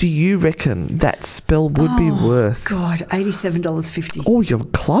much do you reckon that spell would be worth? God, $87.50. Oh, you're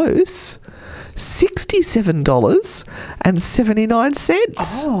close.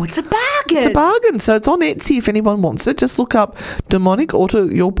 $67.79. Oh, it's a bargain. It's a bargain. So it's on Etsy if anyone wants it. Just look up Demonic Alter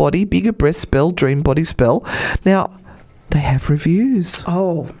Your Body, Bigger Breast Spell, Dream Body Spell. Now, they have reviews.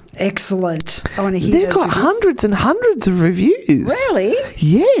 Oh, excellent. I want to hear They've those got reviews. hundreds and hundreds of reviews. Really?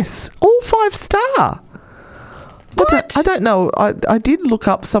 Yes. All 5-star. What? I don't know. I did look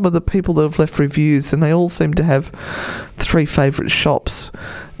up some of the people that have left reviews, and they all seem to have 3 favourite shops,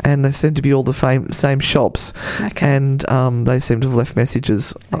 and they seem to be all the same shops. Okay. And they seem to have left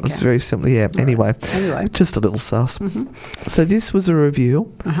messages. Okay. It's very simple. Yeah. Right. Anyway, Just a little sus. Mm-hmm. So this was a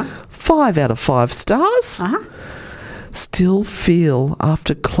review. 5 out of 5 stars. Still feel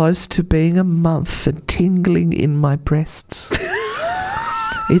after close to being a month the tingling in my breasts.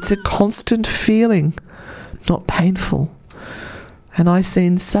 It's a constant feeling, not painful. And I've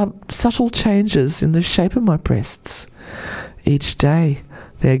seen subtle changes in the shape of my breasts. Each day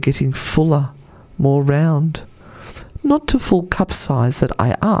they're getting fuller, more round. Not to full cup size that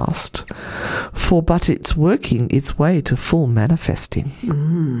I asked for, but it's working its way to full manifesting.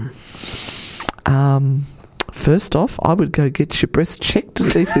 First off, I would go get your breast checked to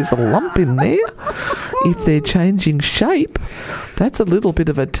see if there's a lump in there. If they're changing shape, that's a little bit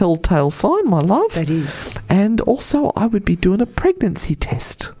of a telltale sign, my love. That is. And also, I would be doing a pregnancy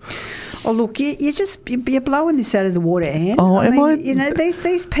test. Oh, look, you're blowing this out of the water, Anne. Oh, am I? You know,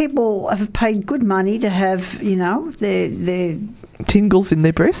 these people have paid good money to have, you know, their tingles in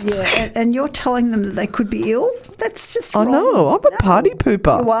their breasts. Yeah, and you're telling them that they could be ill? That's just wrong. I know. I'm a party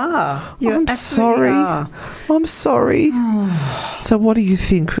pooper. You are. You I'm absolutely sorry. are. I'm sorry. So what do you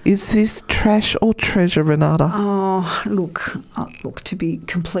think? Is this trash or treasure, Renata? Oh, look, to be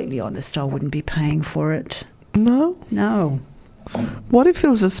completely honest, I wouldn't be paying for it. No? No. What if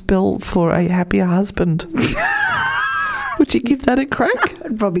there was a spell for a happier husband? Would you give that a crack?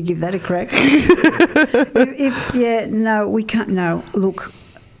 I'd probably give that a crack. We can't. No, look,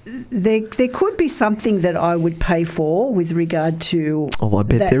 there could be something that I would pay for with regard to. Oh, I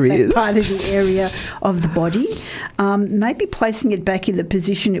bet that there is. part of the area of the body. Maybe placing it back in the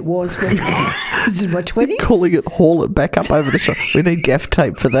position it was when I was in my 20s. Calling it, haul it back up over the shoulder. We need gaff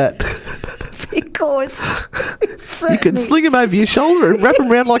tape for that. Because you can sling them over your shoulder and wrap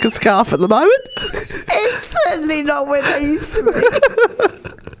them around like a scarf at the moment. It's certainly not where they used to be.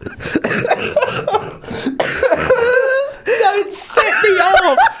 Don't set me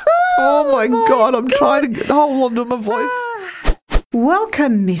off. Oh my God, I'm trying to hold on to my voice.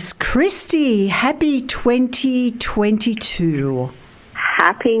 Welcome, Miss Christie. Happy 2022.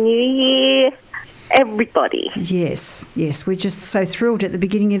 Happy New Year, everybody. Yes, we're just so thrilled at the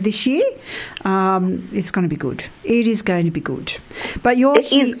beginning of this year. It's going to be good. It is going to be good. But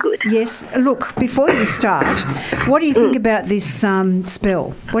It is good. Yes. Look, before you start, what do you think about this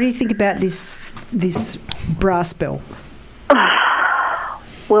spell? What do you think about this bra spell?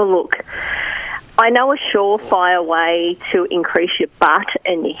 Well, look, I know a surefire way to increase your butt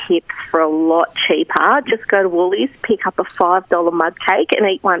and your hips for a lot cheaper. Just go to Woolies, pick up a $5 mud cake and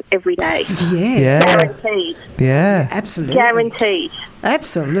eat one every day. Yeah. Guaranteed. Yeah. Absolutely. Guaranteed.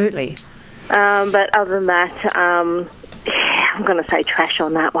 Absolutely. But other than that, I'm going to say trash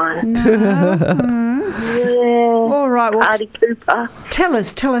on that one. Yeah. All right. Well, Party pooper. tell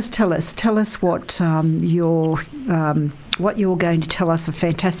us what you're going to tell us of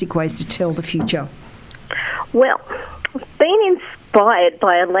fantastic ways to tell the future. Well, I've been inspired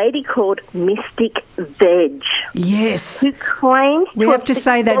by a lady called Mystic Veg. Yes. Who claimed We have to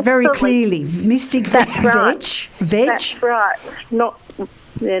say that very clearly. Mystic That's right. Veg. That's right. Not.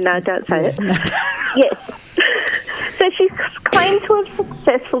 Yeah, no, don't say it. No. Yes. So she's claimed to have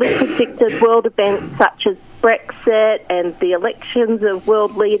successfully predicted world events such as Brexit and the elections of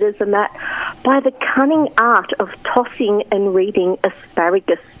world leaders and that by the cunning art of tossing and reading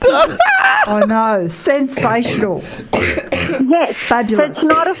asparagus seeds. I know. Sensational. Yes. Fabulous. So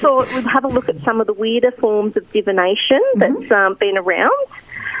tonight I thought we'd have a look at some of the weirder forms of divination that's been around.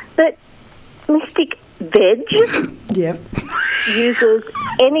 But Mystic Veg Yep. uses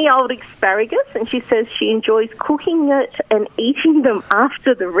any old asparagus, and she says she enjoys cooking it and eating them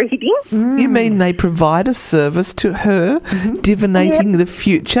after the reading. You mean they provide a service to her, divinating the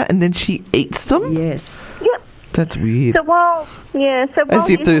future, and then she eats them? Yes. Yep. That's weird. So while As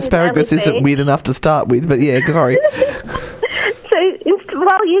if the asparagus isn't weird enough to start with, but yeah, sorry.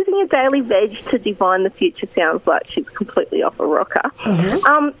 While using a daily veg to divine the future sounds like she's completely off a rocker.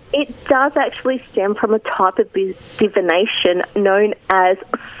 It does actually stem from a type of divination known as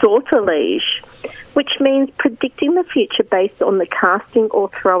sortilege, which means predicting the future based on the casting or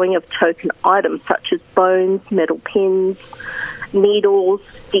throwing of token items such as bones, metal pins, needles,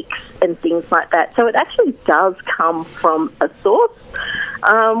 sticks and things like that. So it actually does come from a source,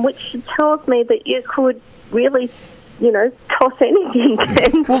 which tells me that you could really toss anything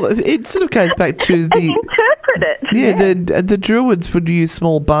and, Well, it sort of goes back to and interpret it. Yeah, the Druids would use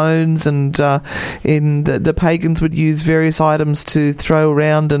small bones, and in the pagans would use various items to throw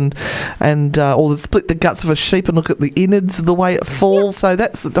around, and or split the guts of a sheep and look at the innards of the way it falls. So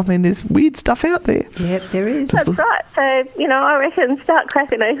there's weird stuff out there. Yep, there is. That's right. So, I reckon start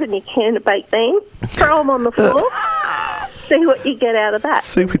cracking open your can of baked beans, throw them on the floor, see what you get out of that.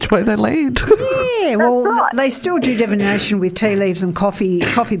 See which way they land. Yeah, well, right. they still do divination with tea leaves and coffee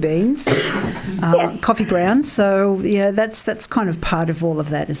beans, coffee grounds. So that's kind of part of all of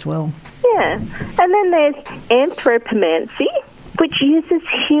that as well. Yeah. And then there's anthropomancy, which uses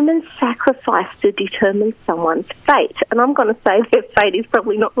human sacrifice to determine someone's fate. And I'm going to say their fate is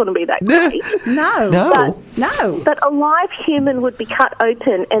probably not going to be that great. No. But a live human would be cut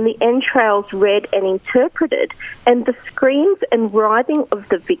open and the entrails read and interpreted, and the screams and writhing of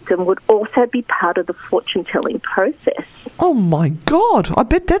the victim would also be part of the fortune-telling process. Oh, my God. I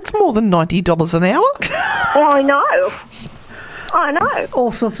bet that's more than $90 an hour. I know.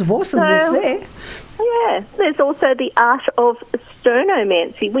 All sorts of awesomeness there. Yeah. There's also the art of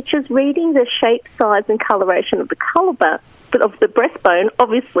sternomancy, which is reading the shape, size and coloration of the collarbone, but of the breastbone.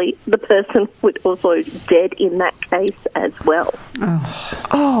 Obviously, the person would also dead in that case as well.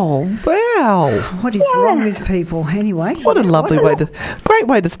 Oh, wow. What is wrong with people anyway? What a lovely great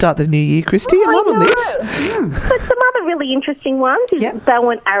way to start the new year, Christy. I'm loving this. But some other really interesting ones is bow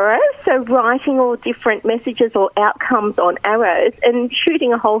and arrow, so writing all different messages or outcomes on arrows and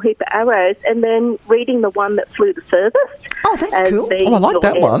shooting a whole heap of arrows and then reading the one that flew the furthest. Oh, that's cool. Oh, I like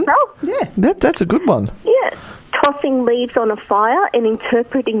that one. Yeah. That's a good one. Yeah. Tossing leaves on a fire and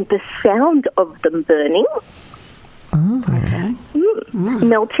interpreting the sound of them burning. Oh, okay.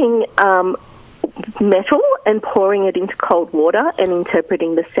 Melting metal and pouring it into cold water and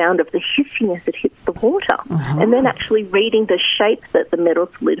interpreting the sound of the hissing as it hits the water. And then actually reading the shape that the metal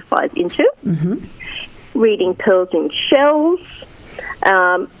solidifies into. Reading pearls in shells.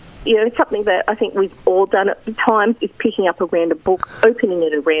 Something that I think we've all done at times is picking up a random book, opening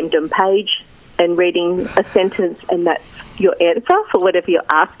at a random page and reading a sentence, and that's your answer for whatever you're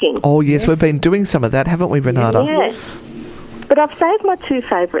asking. Oh, yes, we've been doing some of that, haven't we, Renata? Yes. But I've saved my two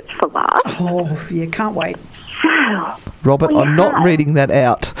favourites for last. Oh, yeah, can't wait. So, Robert, I'm not reading that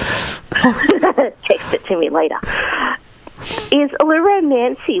out. text it to me later. Is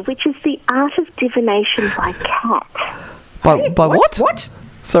alluromancy, which is the art of divination by cat. By what? What?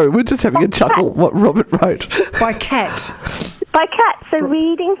 Sorry, we're just having a chuckle what Robert wrote. By cat. By cat. So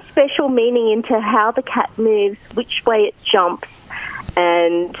reading special meaning into how the cat moves, which way it jumps,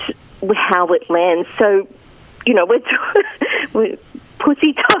 and how it lands. So, we're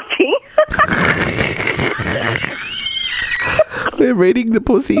pussy tossing. We're reading the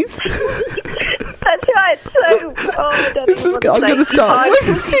pussies. That's right. So, I'm going to start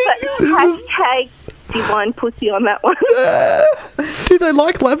wheezing. Hashtag divine pussy on that one. Do they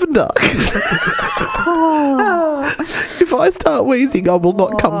like lavender? If I start wheezing, I will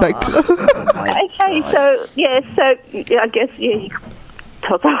not come back to... Okay, so I guess, you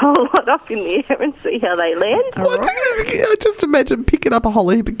toss a whole lot up in the air and see how they land. I just imagine picking up a whole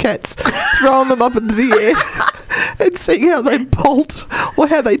heap of cats, throwing them up into the air and seeing how they bolt or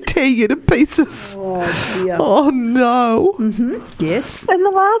how they tear you to pieces. Oh, dear. Oh, no. Yes. And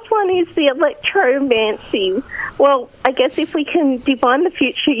the last one is the electromancy. Well, I guess if we can divine the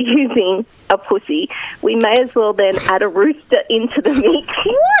future using a pussy, we may as well then add a rooster into the mix.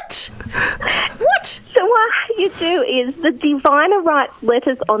 What? So So what you do is the diviner writes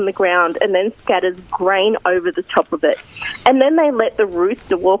letters on the ground and then scatters grain over the top of it. And then they let the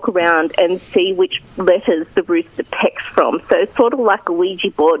rooster walk around and see which letters the rooster pecks from. So it's sort of like a Ouija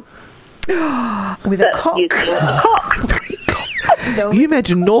board. With a cock. Using a cock. You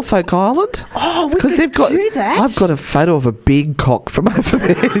imagine Norfolk Island? Oh, we Because could do that. I've got a photo of a big cock from over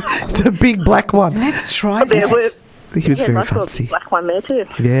there. It's a big black one. Let's try There were, He was very I saw a fancy. black one there too.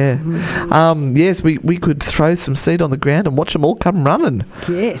 Yeah. Yes, we could throw some seed on the ground and watch them all come running.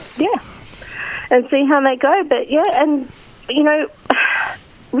 Yes. Yeah, and see how they go. But yeah, and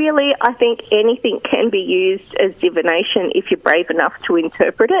really, I think anything can be used as divination if you're brave enough to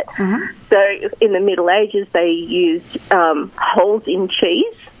interpret it. Mm-hmm. So in the Middle Ages, they used holes in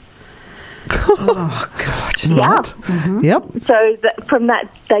cheese. Oh, God. Yeah. Yep. So from that,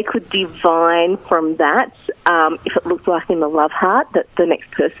 they could divine from that, if it looked like in the love heart, that the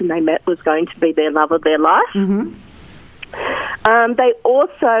next person they met was going to be their love of their life. Mm-hmm. They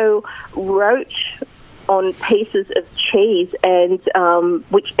also wrote on pieces of cheese, and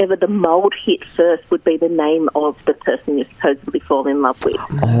whichever the mould hit first would be the name of the person you supposedly fall in love with.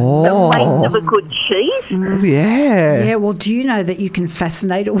 The weight of a good cheese. Yeah. Yeah, well, do you know that you can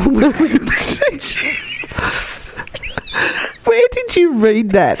fascinate a woman with a piece of cheese? Where did you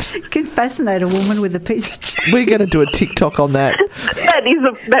read that? You can fascinate a woman with a piece of cheese. We're going to do a TikTok on that. That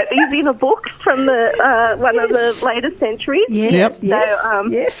is in a book from the one of the later centuries. Yes, Yep. yes, So,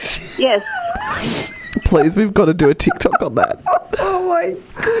 yes. Yes. Please, we've got to do a TikTok on that. Oh, my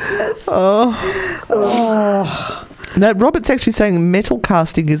goodness. Now, Robert's actually saying metal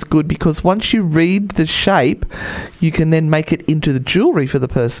casting is good because once you read the shape, you can then make it into the jewellery for the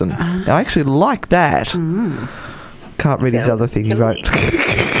person. Now, I actually like that. Can't read his other thing he wrote.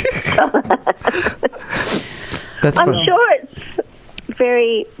 That's I'm fun. sure it's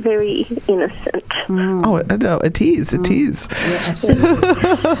very, very innocent. Oh, no, it is. It is. Yeah, absolutely.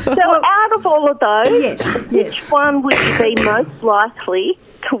 So out of all of those, Yes, which yes. one would you be most likely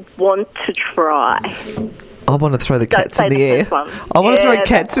to want to try? I want to throw the Don't cats say in the the air. first one. I want to throw Yeah,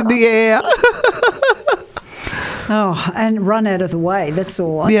 cats in that's the air. Oh, and run out of the way. That's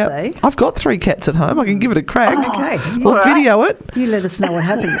all I Yeah, say. I've got 3 cats at home. I can give it a crack. Okay. I'll Alright. video it. You let us know what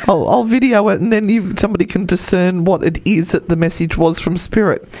happens. I'll video it, and then somebody can discern what it is that the message was from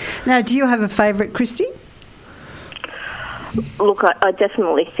Spirit. Now, do you have a favourite, Christy? Look, I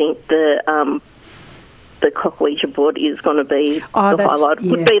definitely think the cock Ouija board is going to be the highlight.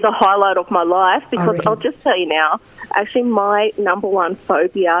 yeah. Would be the highlight of my life because reckon. I'll just tell you now. Actually, my number one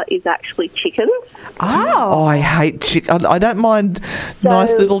phobia is actually chickens. Oh, I hate chicken. I don't mind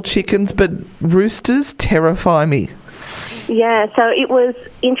nice little chickens, but roosters terrify me. Yeah, so it was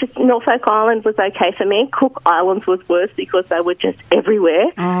interesting. Norfolk Island was okay for me. Cook Islands was worse because they were just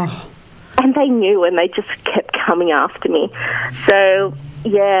everywhere. Oh, And they knew, and they just kept coming after me. So,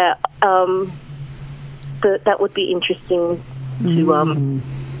 yeah, that would be interesting to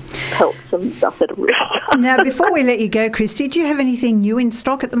help some stuff at a rooster. now, before we let you go, Christy, do you have anything new in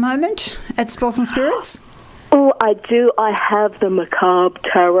stock at the moment at Spells and Spirits? Oh, I do. I have the Macabre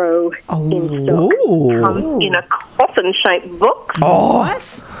Tarot in stock. Ooh. Comes in a coffin-shaped box.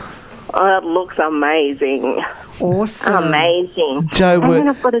 Nice. It looks amazing. Awesome. Amazing. Joe, And then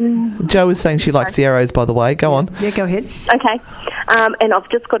I've got a... Jo is saying she likes the arrows, by the way. Go on. Yeah, go ahead. Okay. And I've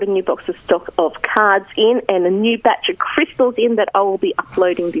just got a new box of stock of cards in and a new batch of crystals in that I will be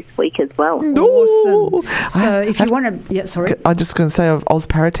uploading this week as well. Awesome. So if you want to... Yeah, sorry. I'm just going to say Oz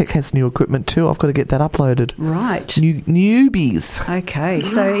Paratech has new equipment too. I've got to get that uploaded. Right. Newbies. Okay,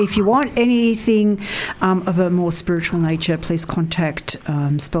 so if you want anything of a more spiritual nature, please contact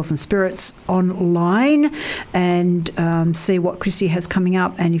Spells and Spirits online and see what Christy has coming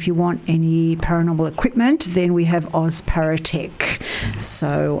up. And if you want any paranormal equipment, then we have Oz Paratech.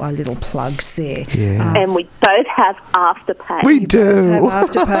 So our little plugs there. Yeah. And we both have Afterpay. We do. Have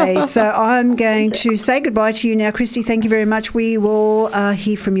Afterpay. So I'm going to say goodbye to you now, Christy. Thank you very much. We will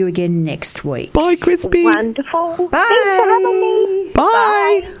hear from you again next week. Bye, Crispy. Wonderful. Bye. Thanks for having me.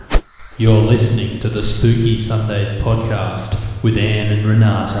 Bye. You're listening to the Spooky Sundays podcast with Anne and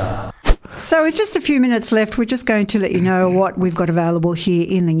Renata. So with just a few minutes left, we're just going to let you know what we've got available here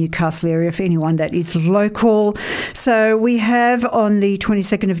in the Newcastle area for anyone that is local. So we have on the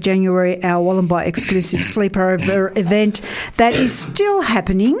 22nd of January our Wollongby exclusive sleepover event that is still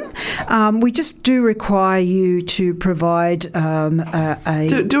happening. We just do require you to provide a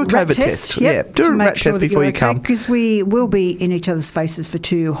Do a rat COVID test. Yeah, do to a make rat test that before you're you come. because we will be in each other's faces for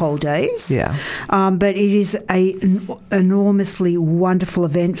 2 whole days. Yeah. But it is an enormously wonderful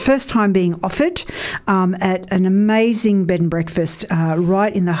event. First time being being offered at an amazing bed and breakfast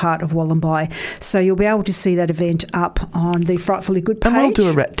right in the heart of Wollombi. So you'll be able to see that event up on the Frightfully Good page. And we'll do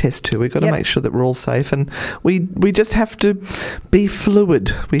a rat test too. We've got to make sure that we're all safe, and we just have to be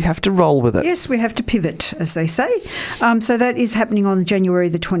fluid. We have to roll with it. Yes, we have to pivot, as they say. So that is happening on January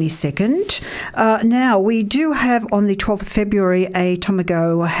the 22nd. Now, we do have on the 12th of February a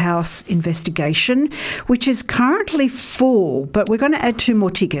Tomago House investigation, which is currently full, but we're going to add 2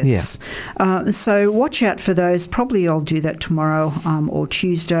 more tickets. Yeah. So watch out for those. Probably I'll do that tomorrow or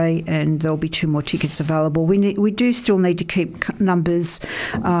Tuesday, and there'll be 2 more tickets available. We do still need to keep numbers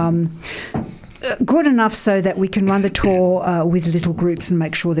good enough so that we can run the tour with little groups and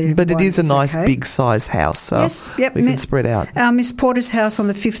make sure that everyone But it is a nice okay. big size house, so yes, yep. we can spread out. Our Miss Porter's house on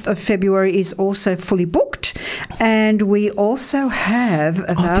the 5th of February is also fully booked, and we also have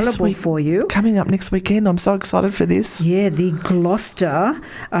available for you. Coming up next weekend, I'm so excited for this. Yeah, the Gloucester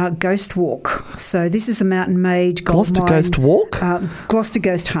Ghost Walk. So this is a mountain-made gold Gloucester mine. Ghost Walk? Gloucester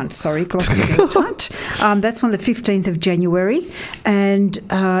Ghost Hunt, Gloucester Ghost Hunt. That's on the 15th of January, and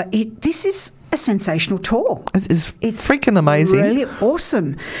this is a sensational tour. It's freaking amazing. Really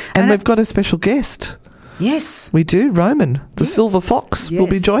awesome. And we've got a special guest. Yes. We do. Roman, the Silver Fox, will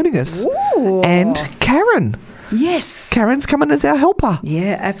be joining us. Ooh. And Karen. Yes. Karen's coming as our helper.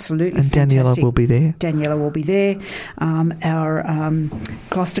 Yeah, absolutely. And Daniela will be there. Daniela will be there, our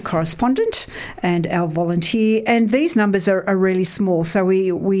Gloucester correspondent and our volunteer. And these numbers are really small, so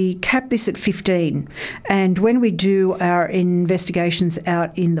we cap this at 15. And when we do our investigations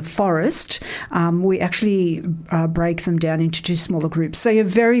out in the forest, we actually break them down into 2 smaller groups. So you're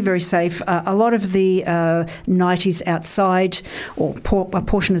very, very safe. A lot of the night is outside, or a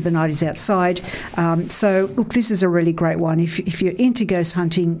portion of the night is outside. So, look, this is a really great one. If you're into ghost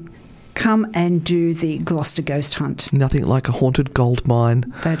hunting, come and do the Gloucester Ghost Hunt. Nothing like a haunted gold mine.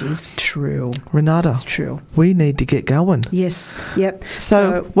 That is true. Renata, that's true. We need to get going. Yes, yep.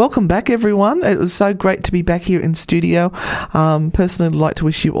 So welcome back, everyone. It was so great to be back here in studio. Personally, I'd like to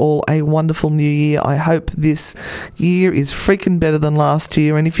wish you all a wonderful new year. I hope this year is freaking better than last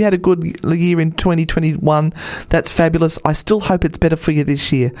year. And if you had a good year in 2021, that's fabulous. I still hope it's better for you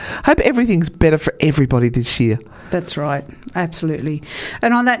this year. Hope everything's better for everybody this year. That's right. Absolutely.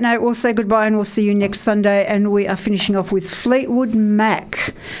 And on that note, we'll say goodbye and we'll see you next Sunday. And we are finishing off with Fleetwood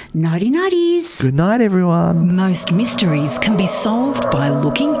Mac. Nighty-nighties. Good night, everyone. Most mysteries can be solved by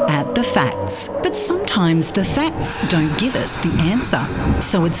looking at the facts. But sometimes the facts don't give us the answer.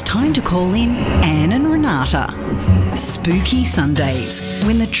 So it's time to call in Anne and Renata. Spooky Sundays,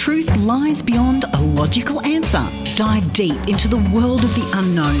 when the truth lies beyond a logical answer. Dive deep into the world of the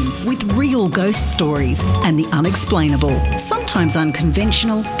unknown with real ghost stories and the unexplainable. Sometimes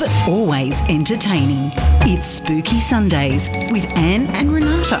unconventional, but always entertaining. It's Spooky Sundays with Anne and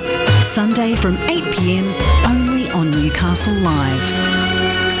Renata. Sunday from 8 p.m, only on Newcastle Live.